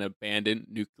looks like an abandoned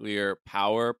nuclear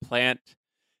power plant,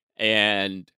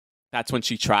 and that's when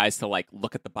she tries to like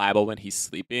look at the Bible when he's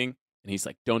sleeping, and he's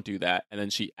like, "Don't do that." And then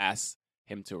she asks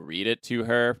him to read it to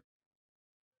her,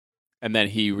 and then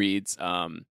he reads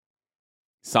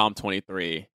Psalm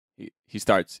 23. He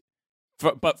starts,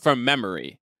 but from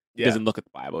memory. He Yeah. doesn't look at the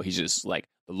Bible. He's just like,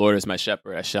 "The Lord is my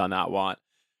shepherd; I shall not want."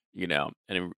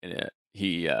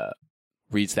 He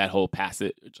reads that whole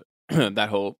passage, that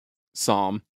whole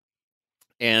psalm,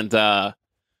 and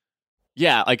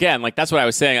yeah, again, like that's what I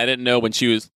was saying. I didn't know when she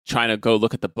was trying to go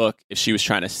look at the book if she was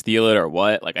trying to steal it or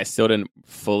what. Like, I still didn't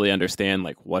fully understand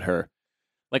like what her.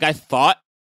 Like, I thought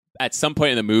at some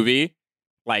point in the movie,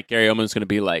 like Gary Oldman's going to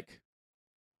be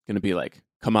like,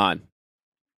 "Come on,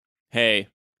 hey."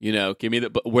 Give me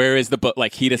the book. Where is the book?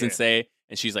 Like, he doesn't say.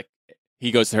 And she's like, he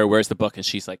goes to her, "Where's the book?" And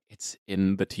she's like, "It's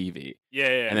in the TV." Yeah.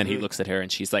 And then he looks at her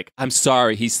and she's like, "I'm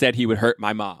sorry. He said he would hurt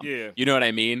my mom." Yeah. You know what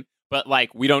I mean? But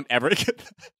like, we don't ever get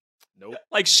that. Nope.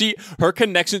 Like, her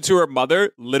connection to her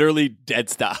mother literally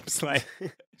dead stops. Like,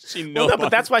 she knows. Well, no, but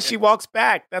that's why she walks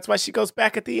back. That's why she goes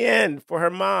back at the end for her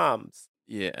mom's.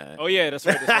 Yeah. Oh yeah, that's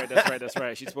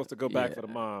right. She's supposed to go back for the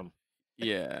mom.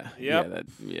 Yeah. Yep.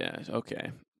 Yeah.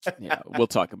 Okay. Yeah, we'll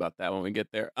talk about that when we get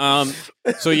there.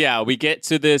 So yeah, we get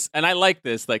to this, and I like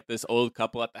this. Like this old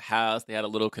couple at the house, they had a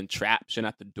little contraption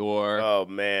at the door. Oh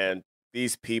man,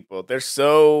 these people, they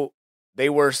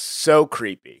were so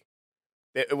creepy.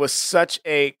 It was such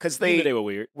a, because They were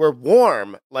weird. were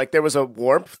warm. Like there was a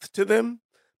warmth to them,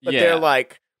 but Yeah. they're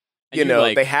like, And you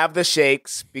like- they have the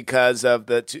shakes because of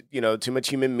the, too much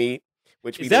human meat,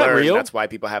 which Is we that learned real? that's why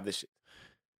people have this.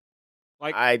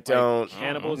 Like I don't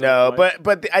cannibals. know,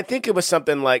 but I think it was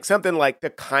something like the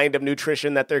kind of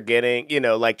nutrition that they're getting,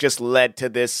 like just led to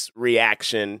this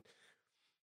reaction.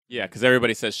 Yeah, because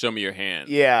everybody says, "Show me your hand."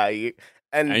 Yeah,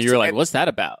 and you're like, "What's that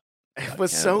about?" it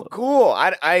was cannibal. so cool.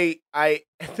 And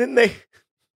then they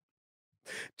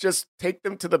just take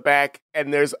them to the back,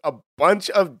 and there's a bunch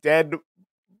of dead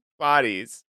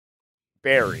bodies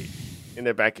buried in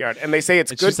their backyard, and they say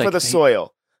it's It's good just for like the they-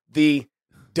 soil, the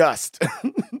dust.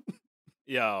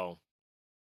 Yo,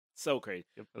 so crazy.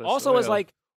 For the Also, it's soil.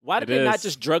 like, why did It they not is.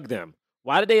 just drug them?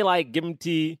 Why did they like give them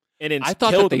tea and then I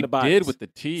thought kill that them they the bodies? did with the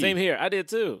tea. Same here. I did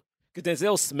too. Because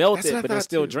Denzel smelled That's it, what I but then thought,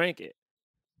 still too. drank it.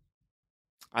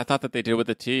 I thought that they did with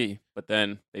the T, but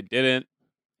then they didn't.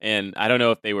 And I don't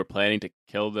know if they were planning to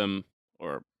kill them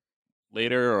or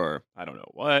later, or I don't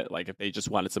know what. Like if they just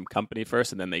wanted some company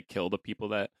first, and then they kill the people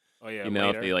that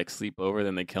if they like sleep over,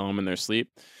 then they kill them in their sleep.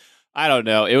 I don't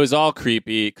know. It was all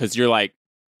creepy because you're like,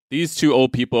 these two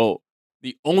old people.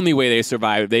 The only way they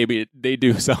survive, they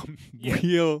do something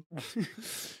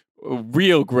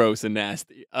real gross and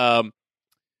nasty. And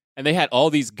they had all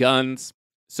these guns.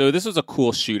 So this was a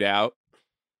cool shootout.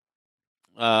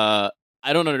 I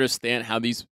don't understand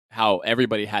how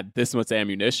everybody had this much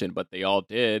ammunition, but they all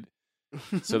did.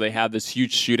 So they have this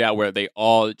huge shootout where they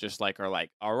all just like are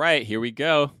like, all right, here we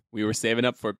go. We were saving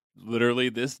up for literally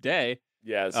this day.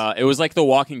 Yes. It was like The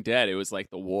Walking Dead. It was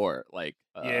like the war. Like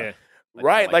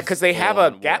Right, like because they have a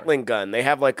full-on Gatling gun. They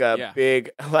have like a big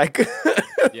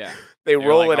yeah. They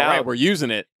roll like, it all out. right, we're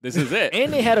using it. This is it.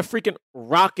 And they had a freaking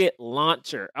rocket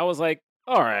launcher. I was like,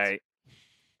 all right.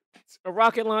 A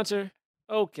rocket launcher?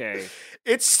 Okay.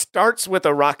 It starts with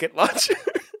a rocket launcher.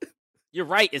 You're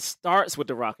right. It starts with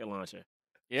the rocket launcher.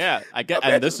 Yeah, I get,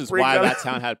 Imagine and this is bring why that that up.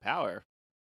 town had power.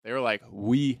 They were like,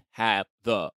 we have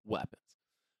the weapons.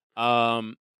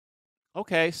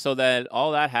 Okay, so then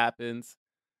all that happens.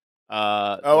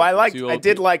 I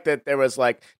did like that. There was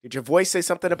like, did your voice say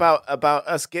something about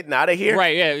us getting out of here?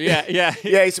 Right? Yeah.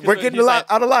 Yeah, we're getting out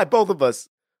alive, both of us.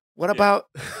 What about?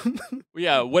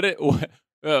 Yeah. What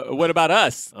about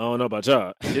us? I don't know about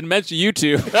y'all. Didn't mention you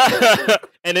two.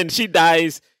 And then she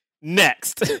dies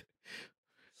next.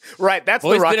 Right, that's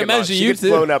Voice the rocket didn't launcher. mention She you gets too.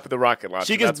 blown up with the rocket launcher.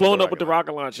 She gets That's blown up with the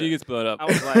rocket launcher. She gets blown up. I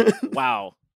was like,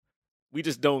 wow. We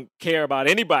just don't care about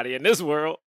anybody in this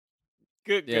world.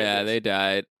 Good Yeah, goodness. they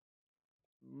died.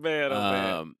 Man, oh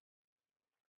man.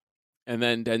 And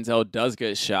then Denzel does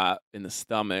get shot in the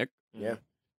stomach. Yeah,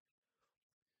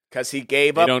 because he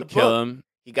gave They up. don't the kill book. him.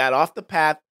 He got off the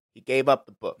path. He gave up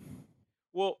the book.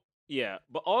 Well, yeah.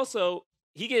 But also,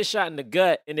 he gets shot in the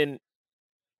gut and then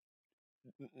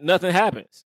nothing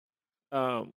happens.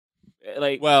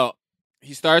 Well,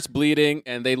 he starts bleeding,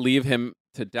 and they leave him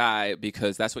to die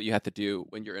because that's what you have to do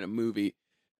when you're in a movie.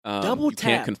 Double you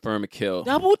can't tap. confirm a kill.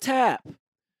 double tap.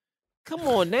 Come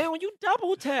on now, you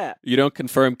double tap. You don't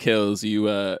confirm kills. You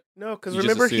No, because You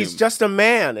just remember, he's assume. just a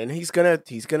man, and he's gonna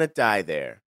die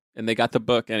there. and they got the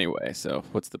book anyway. So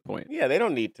what's the point? Yeah, they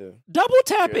don't need to. Double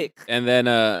tap Good. it. And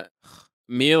then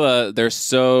Mila, they're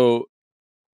so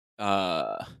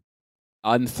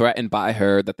unthreatened by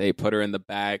her that they put her in the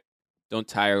back, don't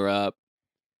tie her up.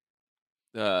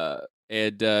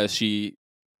 And she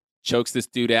chokes this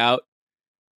dude out.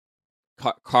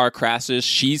 Car crashes.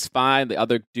 She's fine. The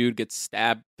other dude gets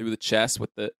stabbed through the chest with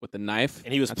the knife.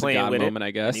 And he was That's a playing God with moment, it.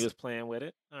 I guess. And he was playing with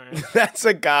it. All right. That's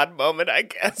a God moment, I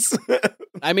guess.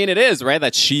 I mean, it is right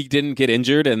that she didn't get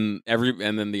injured, and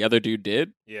then the other dude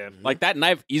did. Yeah. Like that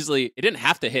knife easily. It didn't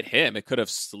have to hit him. It could have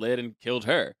slid and killed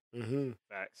her. Mm-hmm.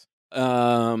 Facts.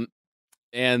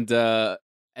 And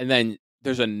then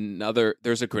there's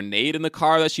a grenade in the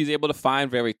car that she's able to find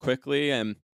very quickly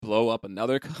and blow up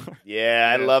another car. Yeah,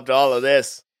 I loved all of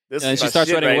this. This And is she my starts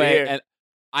shit running right away. here. And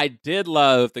I did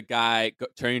love the guy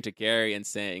turning to Gary and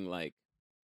saying, like,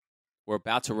 we're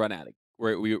about to run out of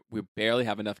we barely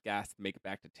have enough gas to make it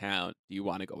back to town. Do you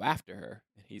want to go after her?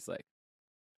 And he's like,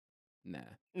 nah.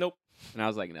 Nope. And I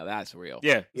was like, no, that's real.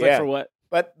 Yeah. It's Yeah. like for what?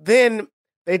 But then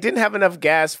they didn't have enough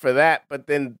gas for that. But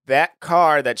then that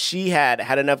car that she had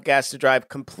enough gas to drive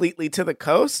completely to the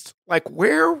coast. Like,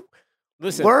 where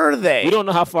Listen, were they? we don't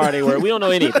know how far they were. We don't know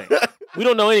anything. We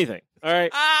don't know anything. All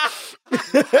right.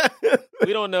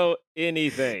 We don't know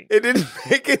anything. It didn't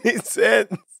make any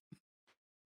sense.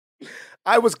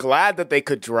 I was glad that they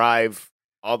could drive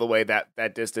all the way that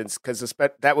distance because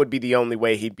that would be the only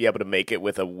way he'd be able to make it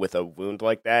with a wound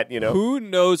like that. You know, Who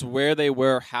knows where they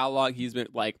were, how long he's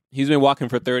been walking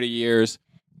for 30 years,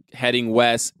 heading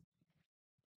west.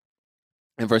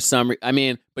 And for some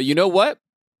but you know what?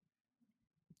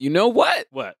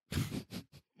 What?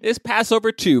 It's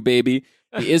Passover too, baby.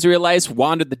 The Israelites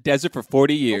wandered the desert for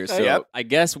 40 years. Okay. So Yep. I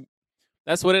guess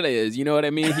that's what it is. You know what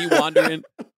I mean? He wandered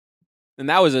and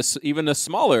that was even a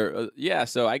smaller,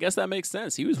 so I guess that makes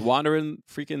sense. He was wandering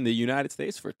freaking the United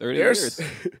States for 30 there's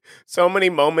years. so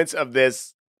many moments of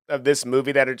this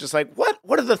movie that are just like, what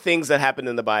are the things that happened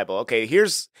in the Bible? Okay,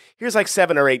 here's like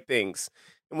 7 or 8 things,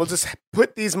 and we'll just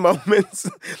put these moments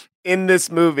in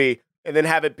this movie, and then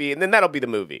have it be, and then that'll be the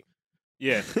movie.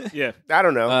 Yeah. Yeah. I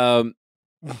don't know.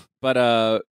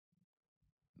 But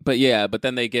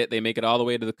then they make it all the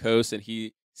way to the coast, and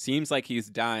he seems like he's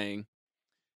dying,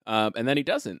 and then he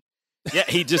doesn't. Yeah.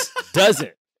 He just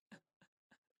doesn't.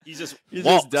 He just He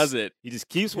walks. just does it. He just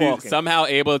keeps He's walking. somehow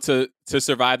able to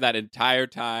survive that entire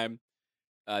time.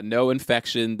 no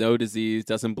infection, no disease,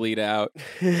 doesn't bleed out.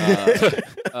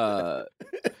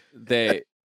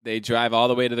 They drive all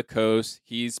the way to the coast.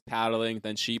 He's paddling,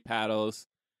 then she paddles.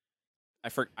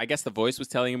 I guess the voice was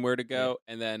telling him where to go,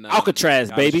 and then Alcatraz,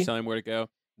 God was baby. just telling him where to go.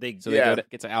 They So they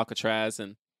get to Alcatraz,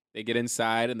 and they get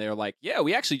inside, and they're like, "Yeah,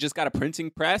 we actually just got a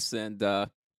printing press, and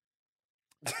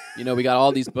we got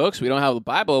all these books. We don't have the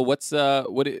Bible. Where's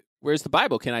the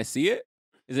Bible? Can I see it?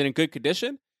 Is it in good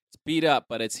condition? It's beat up,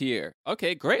 but it's here.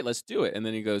 Okay, great, let's do it." And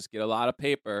then he goes, "Get a lot of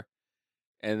paper."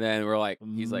 And then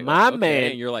he's like, My okay. man.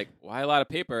 And you're like, "Why a lot of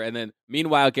paper?" And then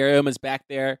meanwhile, Gary Oldman's back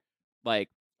there, like,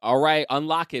 "All right,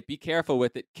 unlock it. Be careful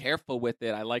with it. Careful with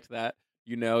it." I liked that.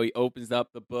 He opens up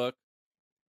the book,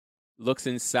 looks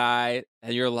inside,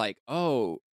 and you're like,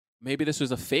 "Oh, maybe this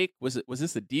was a fake. Was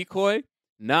this a decoy?"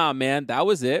 Nah, man, that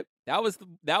was it. That was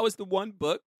the one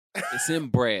book. It's in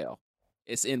Braille.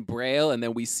 It's in Braille, and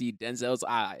then we see Denzel's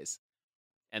eyes,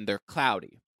 and they're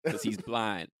cloudy because he's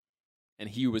blind. And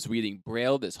he was reading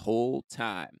Braille this whole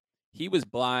time. He was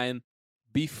blind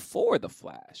before the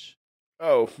Flash.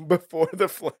 Oh, before the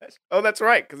Flash. Oh, that's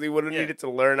right, because he would have needed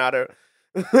to learn how to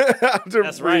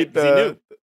That's read right, 'cause he knew.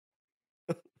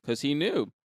 Because he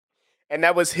knew. And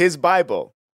that was his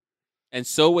Bible. And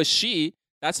so was she.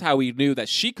 That's how he knew that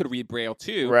she could read Braille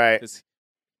too. Right.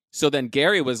 So then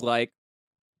Gary was like,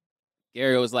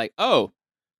 "Oh,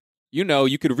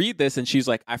 you could read this." And she's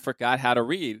like, "I forgot how to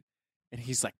read." And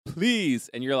he's like, "Please."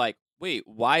 And you're like, wait,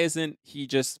 why isn't he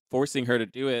just forcing her to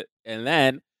do it? And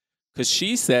then, because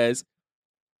she says,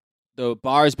 the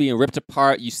bar is being ripped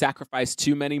apart. You sacrificed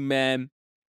too many men.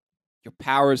 Your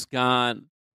power's gone.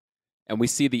 And we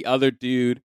see the other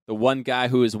dude, the one guy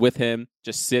who is with him,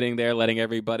 just sitting there letting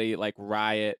everybody like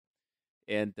riot.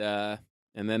 And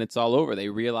then it's all over. They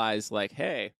realize like,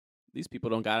 hey, these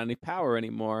people don't got any power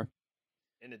anymore.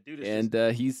 And the dude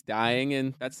is He's dying,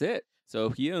 and that's it. So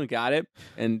he don't got it.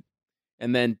 And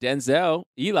then Denzel,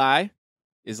 Eli,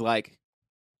 is like,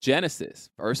 Genesis,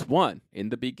 verse 1, in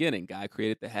the beginning, God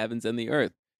created the heavens and the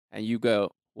earth. And you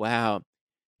go, wow,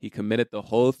 he committed the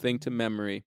whole thing to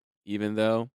memory, even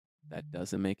though that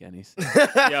doesn't make any sense.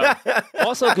 Yo.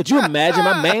 Also, could you imagine?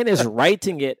 My man is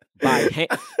writing it by hand.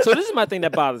 So this is my thing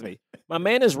that bothers me. My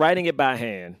man is writing it by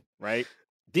hand, right?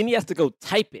 Then he has to go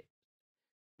type it,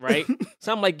 right?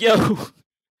 So I'm like, yo,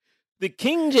 the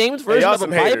King James version of a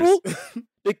Bible?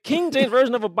 The King James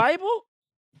version of a Bible?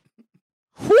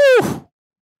 Whew!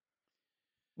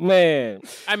 Man.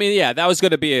 I mean, yeah, that was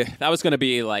gonna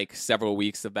be like several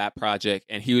weeks of that project,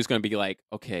 and he was gonna be like,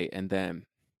 okay,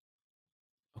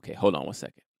 hold on 1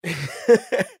 second.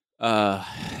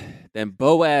 Then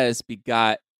Boaz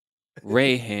begot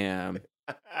Raham.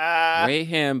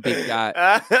 Raham begot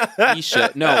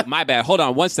Isha. No, my bad. Hold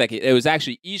on 1 second. It was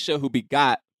actually Isha who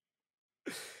begot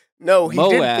No, he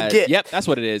Boaz. didn't forget. Yep, that's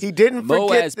what it is. He didn't forget.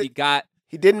 Boaz begot.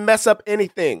 He didn't mess up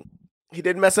anything.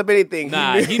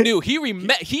 Nah, he knew.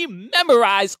 He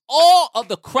memorized all of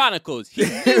the Chronicles. He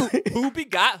knew who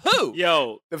begot who.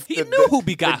 Yo, He knew who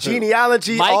begot the who.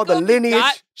 genealogy, Micah all the lineage.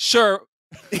 begot Sure.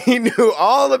 He knew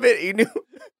all of it.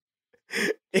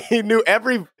 He knew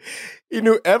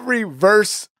every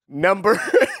verse number.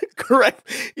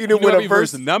 Correct. He knew what every a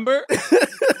verse number.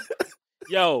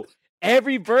 yo,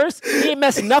 every verse, he ain't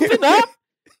messed nothing up.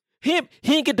 He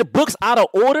ain't get the books out of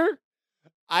order.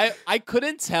 I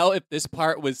couldn't tell if this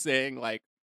part was saying like,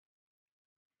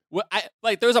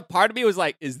 there was a part of me was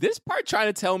like, is this part trying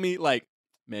to tell me like,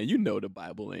 man, the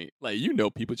Bible ain't like,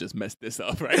 people just messed this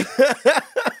up, right?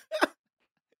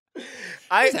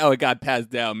 That's how it got passed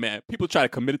down, man. People try to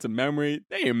commit it to memory.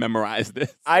 They ain't memorized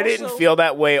this. I didn't feel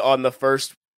that way on the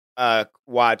first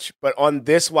watch, but on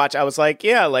this watch, I was like,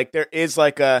 yeah, like there is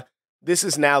like this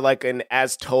is now like an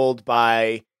as told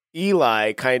by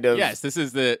Eli kind of. Yes, this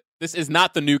is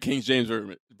not the new King James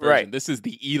version. Right. This is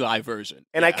the Eli version.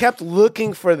 And I kept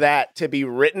looking for that to be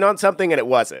written on something, and it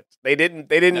wasn't. They didn't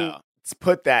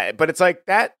put that, but it's like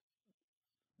that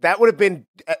would have been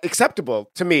acceptable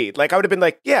to me. Like I would have been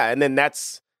like, yeah, and then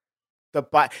that's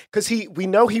because we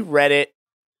know he read it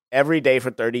every day for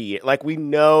 30 years. Like we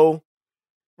know,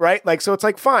 right? Like so, it's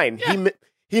like fine. Yeah.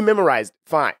 He memorized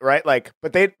fine, right? Like,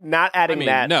 but they not adding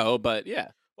that. No, but yeah.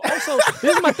 Also,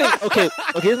 here's my thing. Okay,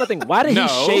 here's my thing. Why did he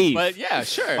shave? But yeah,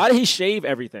 sure. Why did he shave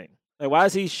everything? Like, why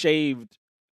is he shaved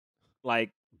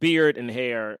like beard and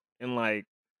hair and like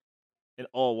in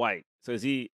all white? So is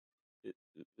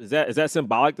that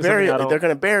symbolic to something? They're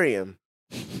gonna bury him.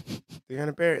 They're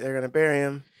gonna bury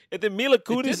him. And then Mila It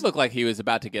Kunis did look like he was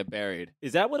about to get buried.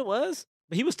 Is that what it was?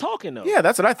 But he was talking though. Yeah,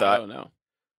 that's what I I thought. don't know.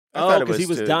 Oh, because he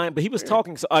was dying, but he was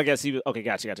talking. So I guess he was okay.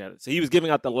 Gotcha. So he was giving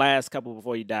out the last couple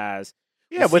before he dies,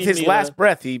 Yeah, with see his Mila- last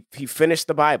breath, he finished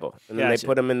the Bible, and then Gotcha. they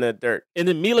put him in the dirt. And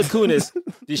then Mila Kunis,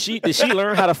 did she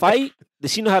learn how to fight? Did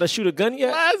she know how to shoot a gun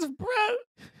yet? Last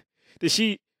breath. Did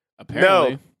she?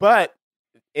 Apparently. No, but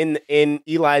in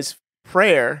Eli's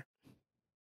prayer,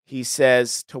 he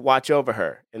says to watch over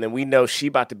her, and then we know she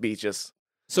about to be just.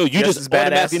 So you Just just as badass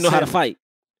automatically know as how to him. fight.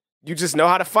 You just know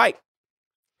how to fight,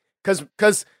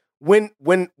 because when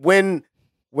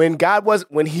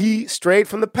he strayed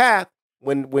from the path,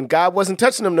 when God wasn't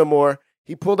touching him no more,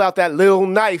 he pulled out that little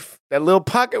knife, that little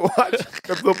pocket watch,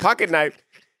 that little pocket knife,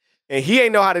 and he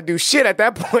ain't know how to do shit at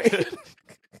that point.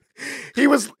 He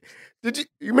was. You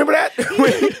remember that?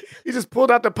 When he just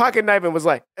pulled out the pocket knife and was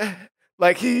like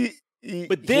he But he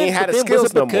then, ain't had but the then skills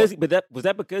was it no more. because? Was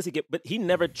that because but he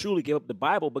never truly gave up the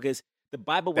Bible because the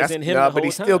Bible was in him the whole but he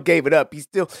time. still gave it up.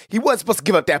 He wasn't supposed to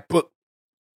give up that book.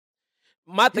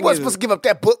 My He thing wasn't is, supposed to give up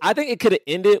that book. I think it could have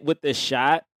ended with the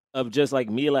shot of just like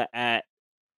Mila at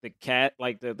the cat,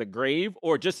 like the grave,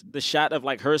 or just the shot of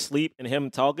like her asleep and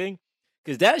him talking.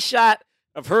 Because that shot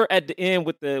of her at the end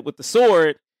with the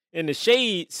sword and the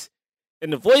shades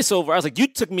and the voiceover, I was like, you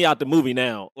took me out the movie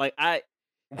now. Like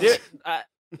this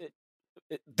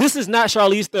is not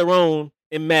Charlize Theron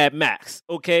in Mad Max,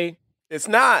 okay? It's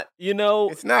not. You know,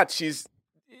 It's not. She's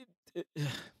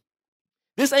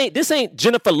this ain't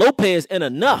Jennifer Lopez and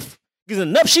Enough. Because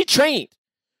Enough, she trained.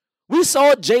 We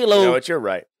saw J-Lo. You know what? You're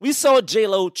right. We saw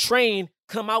J-Lo train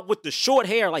come out with the short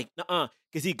hair, like,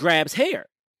 because he grabs hair.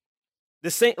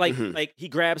 The same, like he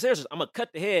grabs hair. Says, I'm gonna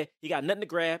cut the hair. He got nothing to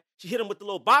grab. She hit him with the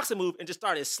little boxing move and just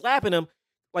started slapping him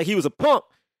like he was a punk.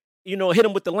 You know, hit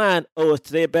him with the line, "Oh, is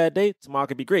today a bad day? Tomorrow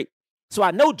could be great." So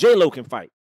I know J-Lo can fight.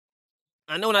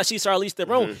 I know now she's Charlize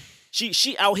Theron.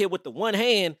 She out here with the one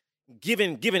hand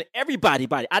giving everybody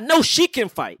body. I know she can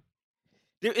fight.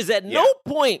 There is at no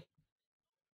point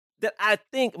that I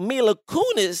think Mila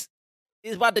Kunis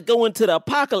is about to go into the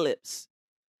apocalypse.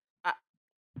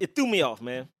 It threw me off,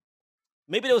 man.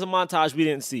 Maybe there was a montage we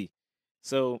didn't see.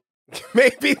 So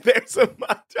Maybe there's a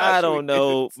montage. I we don't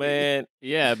know, didn't see. man.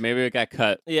 Yeah, maybe it got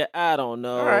cut. Yeah, I don't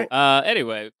know. All right.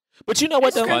 Anyway, But you know what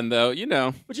it's though? fun though. You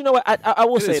know, But you know what? I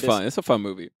will say it's this. fun. It's a fun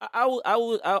movie. I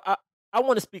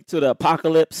want to speak to the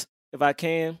apocalypse if I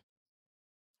can.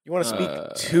 You want to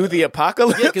speak to the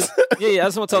apocalypse? Yeah, I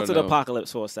just want to talk Oh, to the no.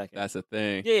 apocalypse for a second. That's a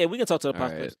thing. Yeah, we can talk to the All right.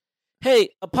 apocalypse. Hey,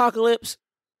 apocalypse,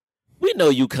 we know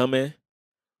you coming.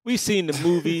 We've seen the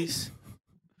movies.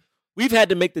 We've had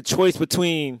to make the choice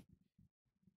between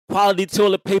quality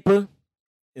toilet paper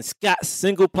and Scott's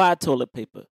single-ply toilet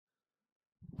paper.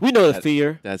 We know the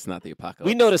fear. That's not the apocalypse.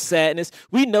 We know the sadness.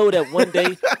 We know that one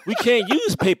day we can't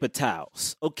use paper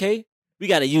towels, okay? We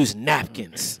got to use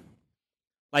napkins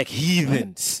like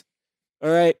heathens,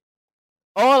 all right?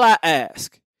 All I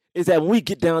ask is that when we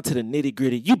get down to the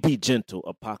nitty-gritty, you be gentle,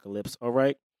 apocalypse, all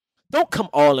right? Don't come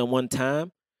all in one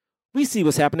time. We see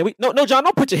what's happening. No, John,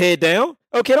 don't put your head down.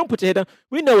 Okay, don't put your head down.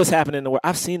 We know what's happening in the world.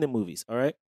 I've seen the movies, all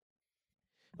right?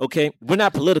 Okay, we're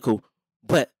not political,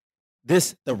 but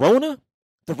the Rona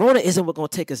isn't what's going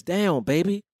to take us down,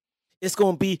 baby. It's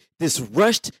going to be this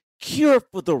rushed cure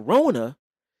for the Rona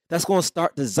that's going to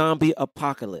start the zombie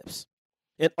apocalypse.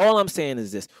 And all I'm saying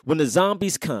is this. When the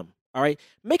zombies come, all right,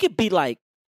 make it be like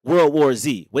World War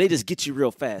Z, where they just get you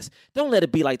real fast. Don't let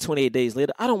it be like 28 days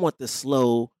later. I don't want the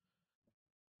slow,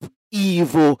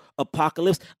 evil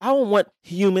apocalypse. I don't want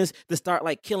humans to start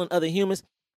like killing other humans.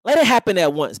 Let it happen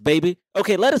at once, baby.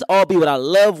 Okay, let us all be with our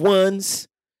loved ones.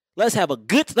 Let's have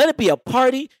let it be a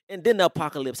party, and then the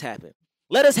apocalypse happen.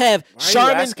 Let us have Why are you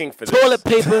Charmin asking for toilet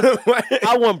this? paper.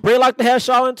 I want Braylock to have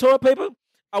Charmin toilet paper.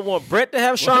 I want Brett to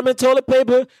have Charmin toilet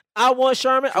paper. I want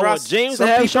Charmin. I want James to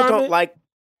have Charmin.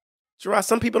 Gerard,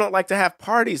 some people don't like to have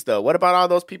parties, though. What about all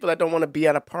those people that don't want to be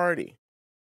at a party?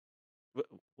 What?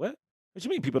 What you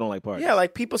mean people don't like parties? Yeah,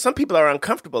 like some people are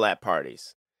uncomfortable at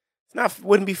parties.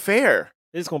 Wouldn't be fair.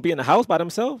 They're just gonna be in the house by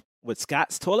themselves with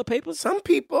Scott's toilet paper. Some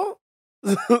people.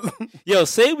 Yo,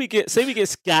 say we get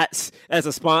Scott's as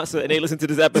a sponsor and they listen to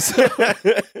this episode.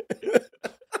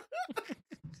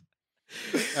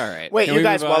 All right. Wait, Can you we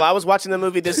guys, move while on? I was watching the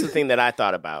movie, this is the thing that I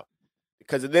thought about.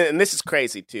 And this is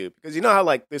crazy, too. Because you know how,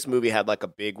 like, this movie had, like, a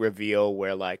big reveal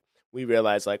where, like, we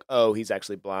realize, like, oh, he's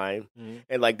actually blind. Mm-hmm.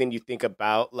 And, like, then you think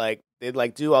about, like, they,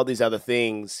 like, do all these other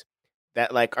things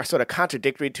that, like, are sort of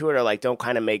contradictory to it or, like, don't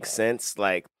kind of make sense.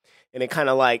 Like, and it kind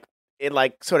of, like, it,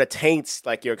 like, sort of taints,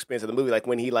 like, your experience of the movie. Like,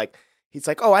 when he's like,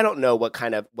 oh, I don't know what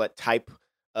type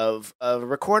of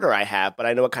recorder I have, but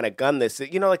I know what kind of gun this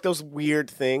is. You know, like, those weird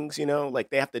things, you know? Like,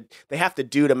 they have to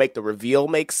do to make the reveal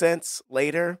make sense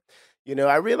later. You know,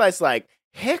 I realized, like,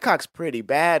 Hancock's pretty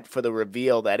bad for the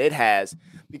reveal that it has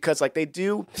because, like, they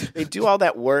do all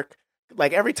that work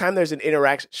like every time there's an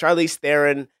interaction, Charlize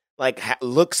Theron like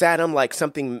looks at him like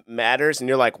something matters, and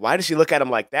you're like, why does she look at him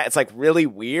like that? It's like really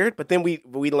weird. But then we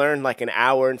learn like an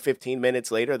hour and 15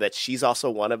 minutes later that she's also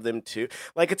one of them too.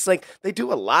 Like it's like they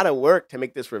do a lot of work to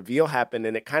make this reveal happen,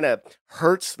 and it kind of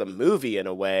hurts the movie in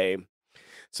a way.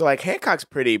 So like I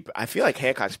feel like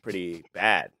Hancock's pretty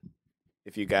bad.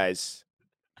 If you guys,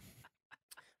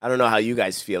 I don't know how you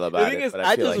guys feel The about thing it, is, but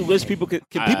I I feel just like wish people could.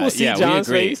 Can people see yeah, we John's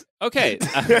agree. face? Okay.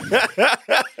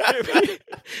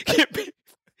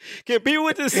 Can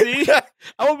people just see?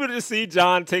 I want people to see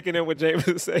John taking in what James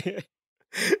is saying.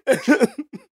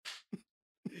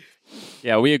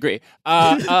 Yeah, we agree.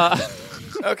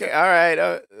 Okay, all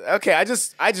right. Okay, I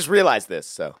just realized this.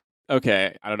 So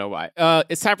Okay, I don't know why.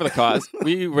 It's time for the cause.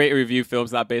 We rate and review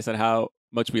films not based on how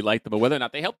much we like them, but whether or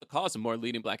not they help the cause of more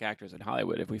leading black actors in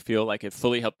Hollywood. If we feel like it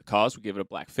fully helped the cause, we give it a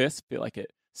black fist. Feel like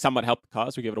it somewhat helped the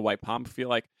cause, we give it a white palm. Feel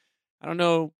like, I don't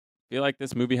know, feel like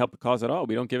this movie helped the cause at all,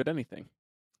 we don't give it anything.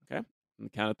 Okay? On the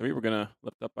count of three, we're going to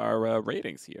lift up our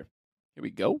ratings here. Here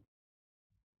we go.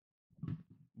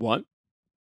 1,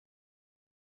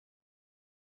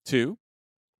 2,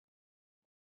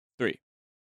 3.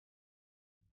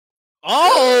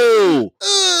 Oh,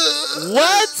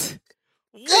 what?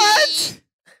 What?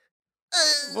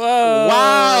 Whoa!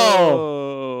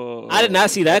 Wow. I did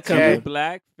not see that Okay. coming.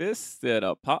 Black fist and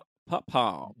a pop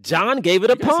palm. John gave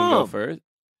it a You guys can go palm. first.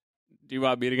 Do you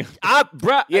want me to go?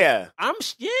 Bruh, yeah,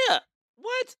 yeah.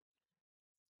 What?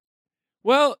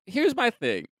 Well, here's my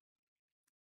thing.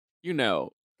 You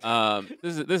know,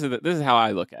 this is how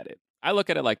I look at it. I look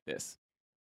at it like this.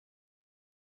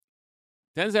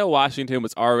 Denzel Washington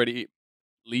was already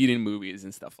leading movies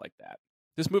and stuff like that.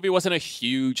 This movie wasn't a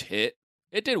huge hit.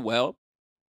 It did well,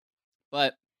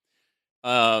 but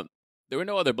there were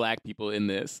no other black people in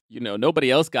this. You know,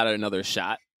 nobody else got another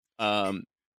shot.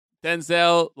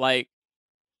 Denzel like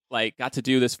got to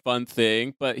do this fun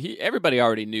thing, but everybody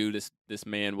already knew this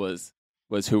man was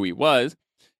who he was.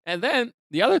 And then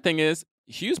the other thing is,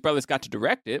 Hughes brothers got to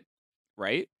direct it,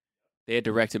 right? They had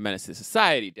directed Menace to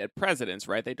Society, Dead Presidents,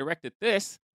 right? They directed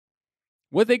this.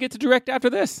 What did they get to direct after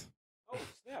this? Oh,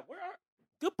 snap.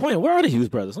 Good point. Where are the Hughes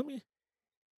brothers?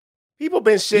 people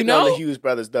been shitting You know? on the Hughes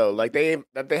brothers though. Like they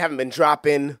haven't been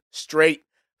dropping straight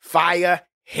fire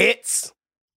hits.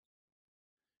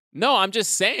 No, I'm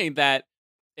just saying that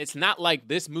it's not like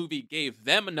this movie gave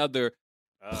them another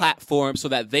platform so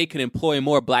that they can employ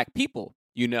more black people,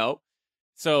 you know?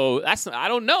 So I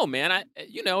don't know, man. I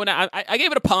gave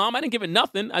it a palm. I didn't give it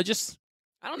nothing. I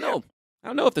don't know. I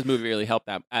don't know if this movie really helped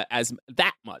that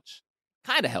much.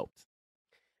 Kind of helped.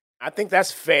 I think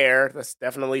that's fair. That's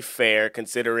definitely fair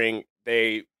considering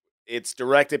it's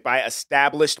directed by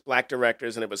established black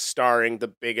directors and it was starring the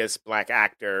biggest black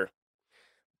actor.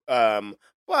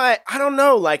 But I don't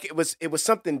know, like it was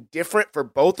something different for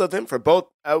both of them. For both,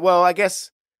 well, I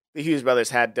guess the Hughes brothers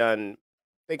had done.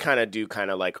 They kind of do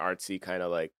kind of like artsy, kind of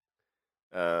like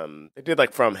they did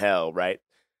like From Hell, right?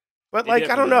 But They like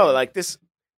did I don't From know, Hell. like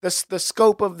the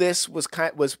scope of this was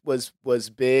was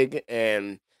big,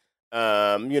 and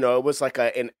it was like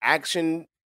an action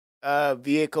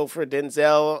vehicle for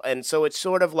Denzel, and so it's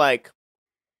sort of like,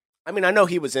 I mean, I know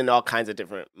he was in all kinds of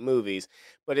different movies,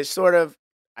 but it's sort of,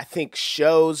 I think,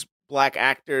 shows black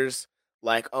actors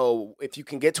like, oh, if you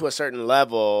can get to a certain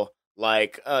level,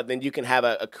 like then you can have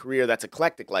a career that's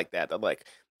eclectic like that. I'm like,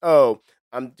 oh,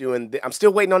 I'm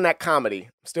still waiting on that comedy.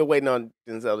 I'm still waiting on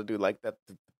Denzel to do like that,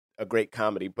 a great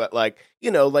comedy. But like,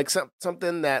 like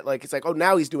something that like it's like, oh,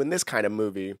 now he's doing this kind of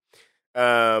movie.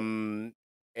 And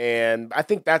I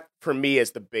think that for me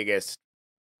is the biggest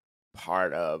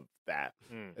part of that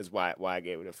is why I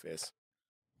gave it a fist.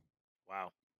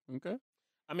 Wow. Okay.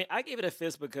 I mean, I gave it a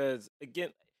fist because, again,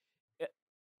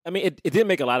 it didn't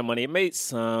make a lot of money. It made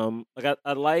some. Like,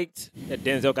 I liked that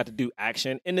Denzel got to do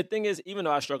action. And the thing is, even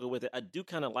though I struggled with it, I do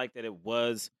kind of like that it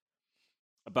was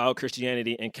about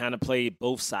Christianity and kind of played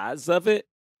both sides of it.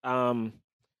 I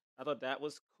thought that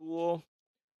was cool.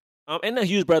 And the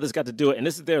Hughes brothers got to do it, and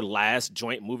this is their last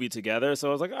joint movie together. So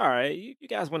I was like, all right, you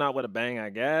guys went out with a bang,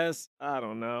 I guess. I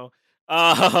don't know.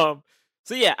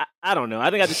 So yeah, I don't know.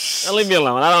 I think leave me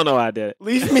alone. I don't know why I did it.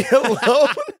 Leave me alone.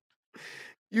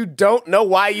 You don't know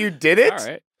why you did it? All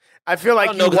right. I feel like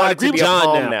I don't you know, 'cause I want it agree to be with a John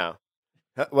palm now. now.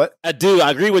 Huh, what? I do.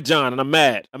 I agree with John, and I'm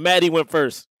mad. I'm mad he went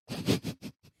first.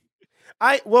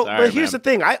 But Sorry, here's the man.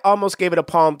 thing. I almost gave it a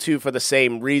palm too for the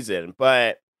same reason,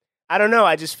 but I don't know.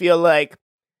 I feel like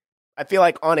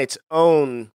on its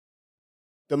own,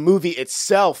 the movie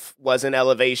itself was an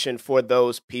elevation for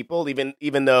those people,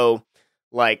 even though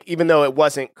it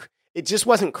it just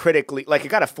wasn't critically like it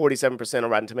got a 47% on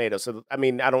Rotten Tomatoes. So I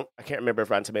mean, I can't remember if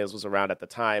Rotten Tomatoes was around at the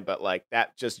time, but like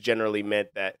that just generally meant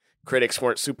that critics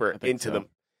weren't super into them.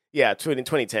 Yeah,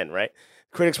 2010, right?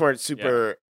 Critics weren't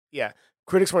super. Yeah,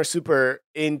 critics weren't super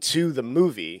into the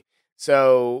movie.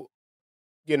 So,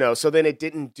 so then it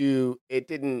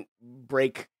didn't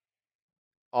break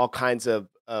all kinds of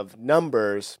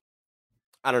numbers.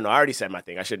 I don't know. I already said my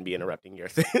thing. I shouldn't be interrupting your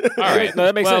thing. All right. No,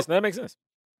 that makes sense. That makes sense.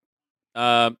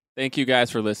 Thank you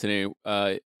guys for listening.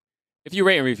 If you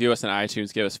rate and review us on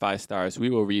iTunes, give us 5 stars. We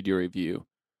will read your review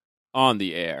on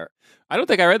the air. I don't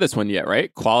think I read this one yet,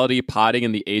 right? Quality potting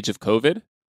in the age of COVID.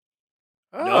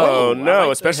 Oh, no.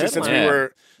 like Especially since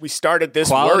we started this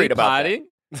Quality worried about potting.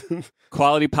 that.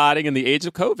 Quality potting in the age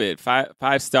of COVID.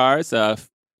 5 stars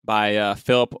by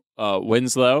Philip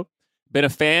Winslow. Been a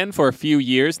fan for a few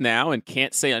years now and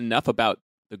can't say enough about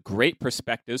the great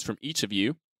perspectives from each of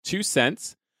you. 2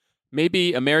 cents.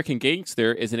 Maybe American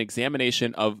Gangster is an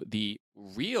examination of the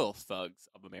real thugs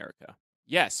of America.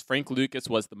 Yes, Frank Lucas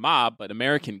was the mob, but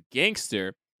American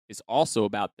Gangster is also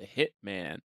about the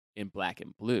hitman in black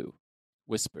and blue.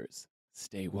 Whispers,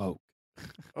 stay woke.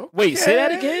 Okay. Wait, say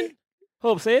that again?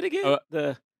 Hope, say it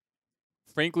again?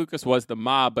 Frank Lucas was the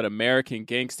mob, but American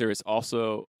Gangster is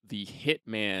also the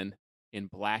hitman in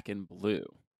black and blue.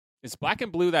 Is Black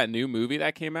and Blue that new movie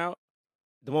that came out?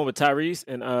 The one with Tyrese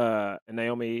and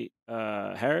Naomi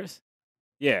Harris?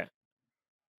 Yeah.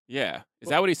 Yeah. Is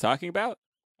that what he's talking about?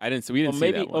 We didn't see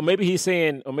that one. Or maybe he's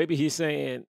saying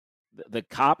the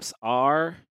cops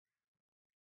are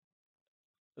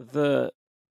the.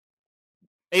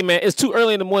 Hey man, it's too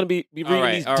early in the morning to be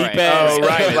reading these deep ass. Oh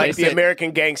right, like the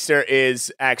American Gangster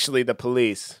is actually the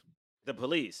police. The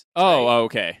police. Oh,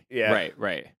 okay. Yeah.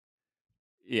 Right.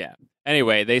 Yeah.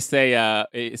 Anyway, they say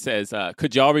it says,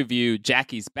 could y'all review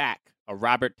Jackie's Back, a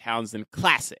Robert Townsend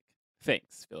classic?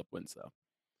 Thanks, Philip Winslow.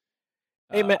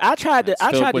 Hey man, I tried to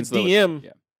DM.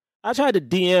 Yeah. I tried to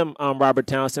DM Robert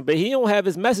Townsend, but he don't have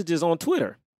his messages on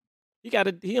Twitter. He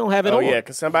don't have it on. Oh yeah,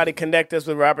 can somebody connect us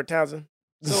with Robert Townsend?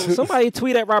 So somebody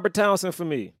tweet at Robert Townsend for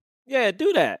me. Yeah,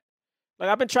 do that. Like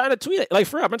I've been trying to tweet it. Like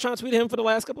for real, I've been trying to tweet him for the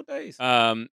last couple of days.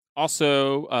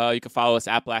 Also, you can follow us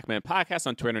at Black Man Podcast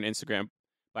on Twitter and Instagram.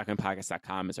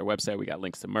 BlackmanPodcast.com is our website. We got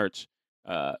links to merch.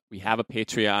 We have a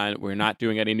Patreon. We're not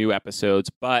doing any new episodes,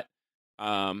 but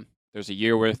there's a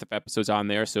year worth of episodes on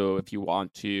there. So if you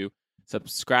want to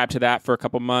subscribe to that for a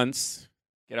couple months,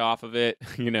 get off of it,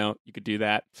 you could do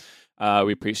that.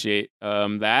 We appreciate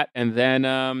that. And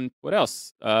then what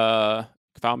else? You can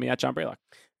follow me at John Braylock.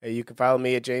 You can follow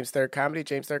me at James Third Comedy,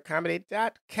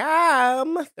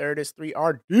 jamesthirdcomedy.com. Third is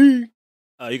 3RD.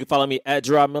 You can follow me at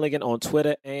Gerard Milligan on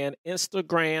Twitter and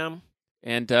Instagram.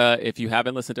 And if you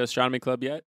haven't listened to Astronomy Club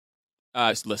yet,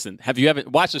 listen. If you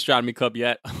haven't watched Astronomy Club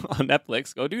yet on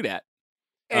Netflix, go do that.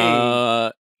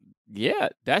 Hey. Yeah,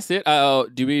 that's it.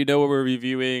 Do we know what we're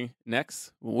reviewing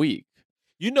next week?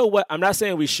 You know what? I'm not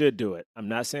saying we should do it. I'm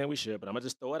not saying we should, but I'm gonna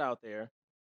just throw it out there.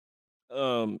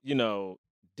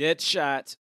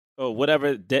 Deadshot or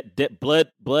whatever,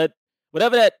 blood,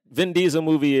 whatever that Vin Diesel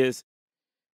movie is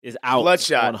out.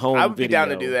 Bloodshot. On home I would be video. down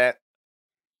to do that.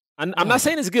 I'm not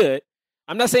saying it's good.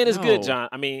 I'm not saying it's good, John.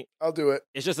 I mean, I'll do it.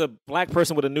 it's just a black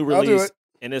person with a new I'll do release, it.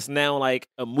 and it's now like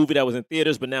a movie that was in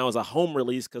theaters, but now is a home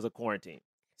release because of quarantine.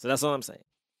 So that's all I'm saying.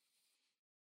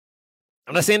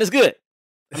 I'm not saying it's good.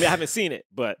 I mean, I haven't seen it,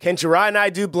 but Can Gerard and I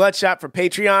do Bloodshot for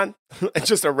Patreon?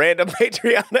 Just a random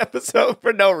Patreon episode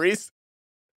for no reason.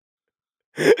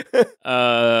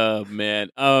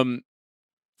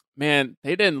 Man,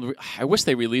 they didn't. I wish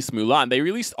they released Mulan. They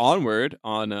released Onward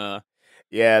on.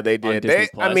 Yeah, they did. Disney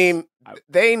Plus.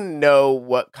 They know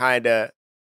what kind of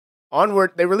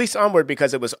Onward. They released Onward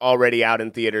because it was already out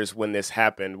in theaters when this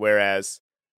happened. Whereas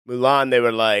Mulan, they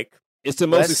were like, it's the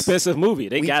most expensive movie.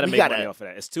 They got to make gotta- money off of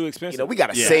that. It's too expensive. we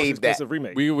got to Most save that. expensive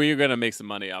remake. We're gonna make some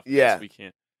money off of Yeah. this. We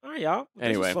can't. All right, y'all. This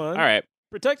Anyway, was fun. all right.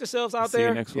 Protect yourselves out See there.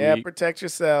 you next Yeah, week. protect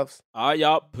yourselves. All right,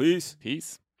 y'all. Peace.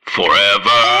 Peace. Forever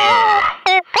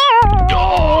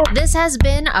Dog. This has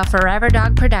been a Forever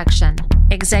Dog production.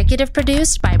 Executive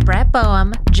produced by Brett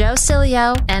Boehm, Joe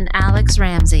Cilio, and Alex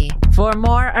Ramsey. For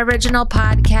more original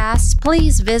podcasts,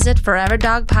 please visit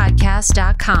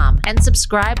foreverdogpodcast.com and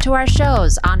subscribe to our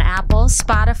shows on Apple,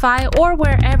 Spotify, or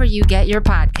wherever you get your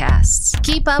podcasts.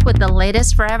 Keep up with the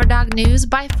latest Forever Dog news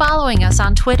by following us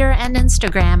on Twitter and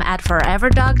Instagram at Forever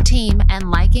Dog Team and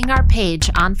liking our page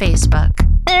on Facebook.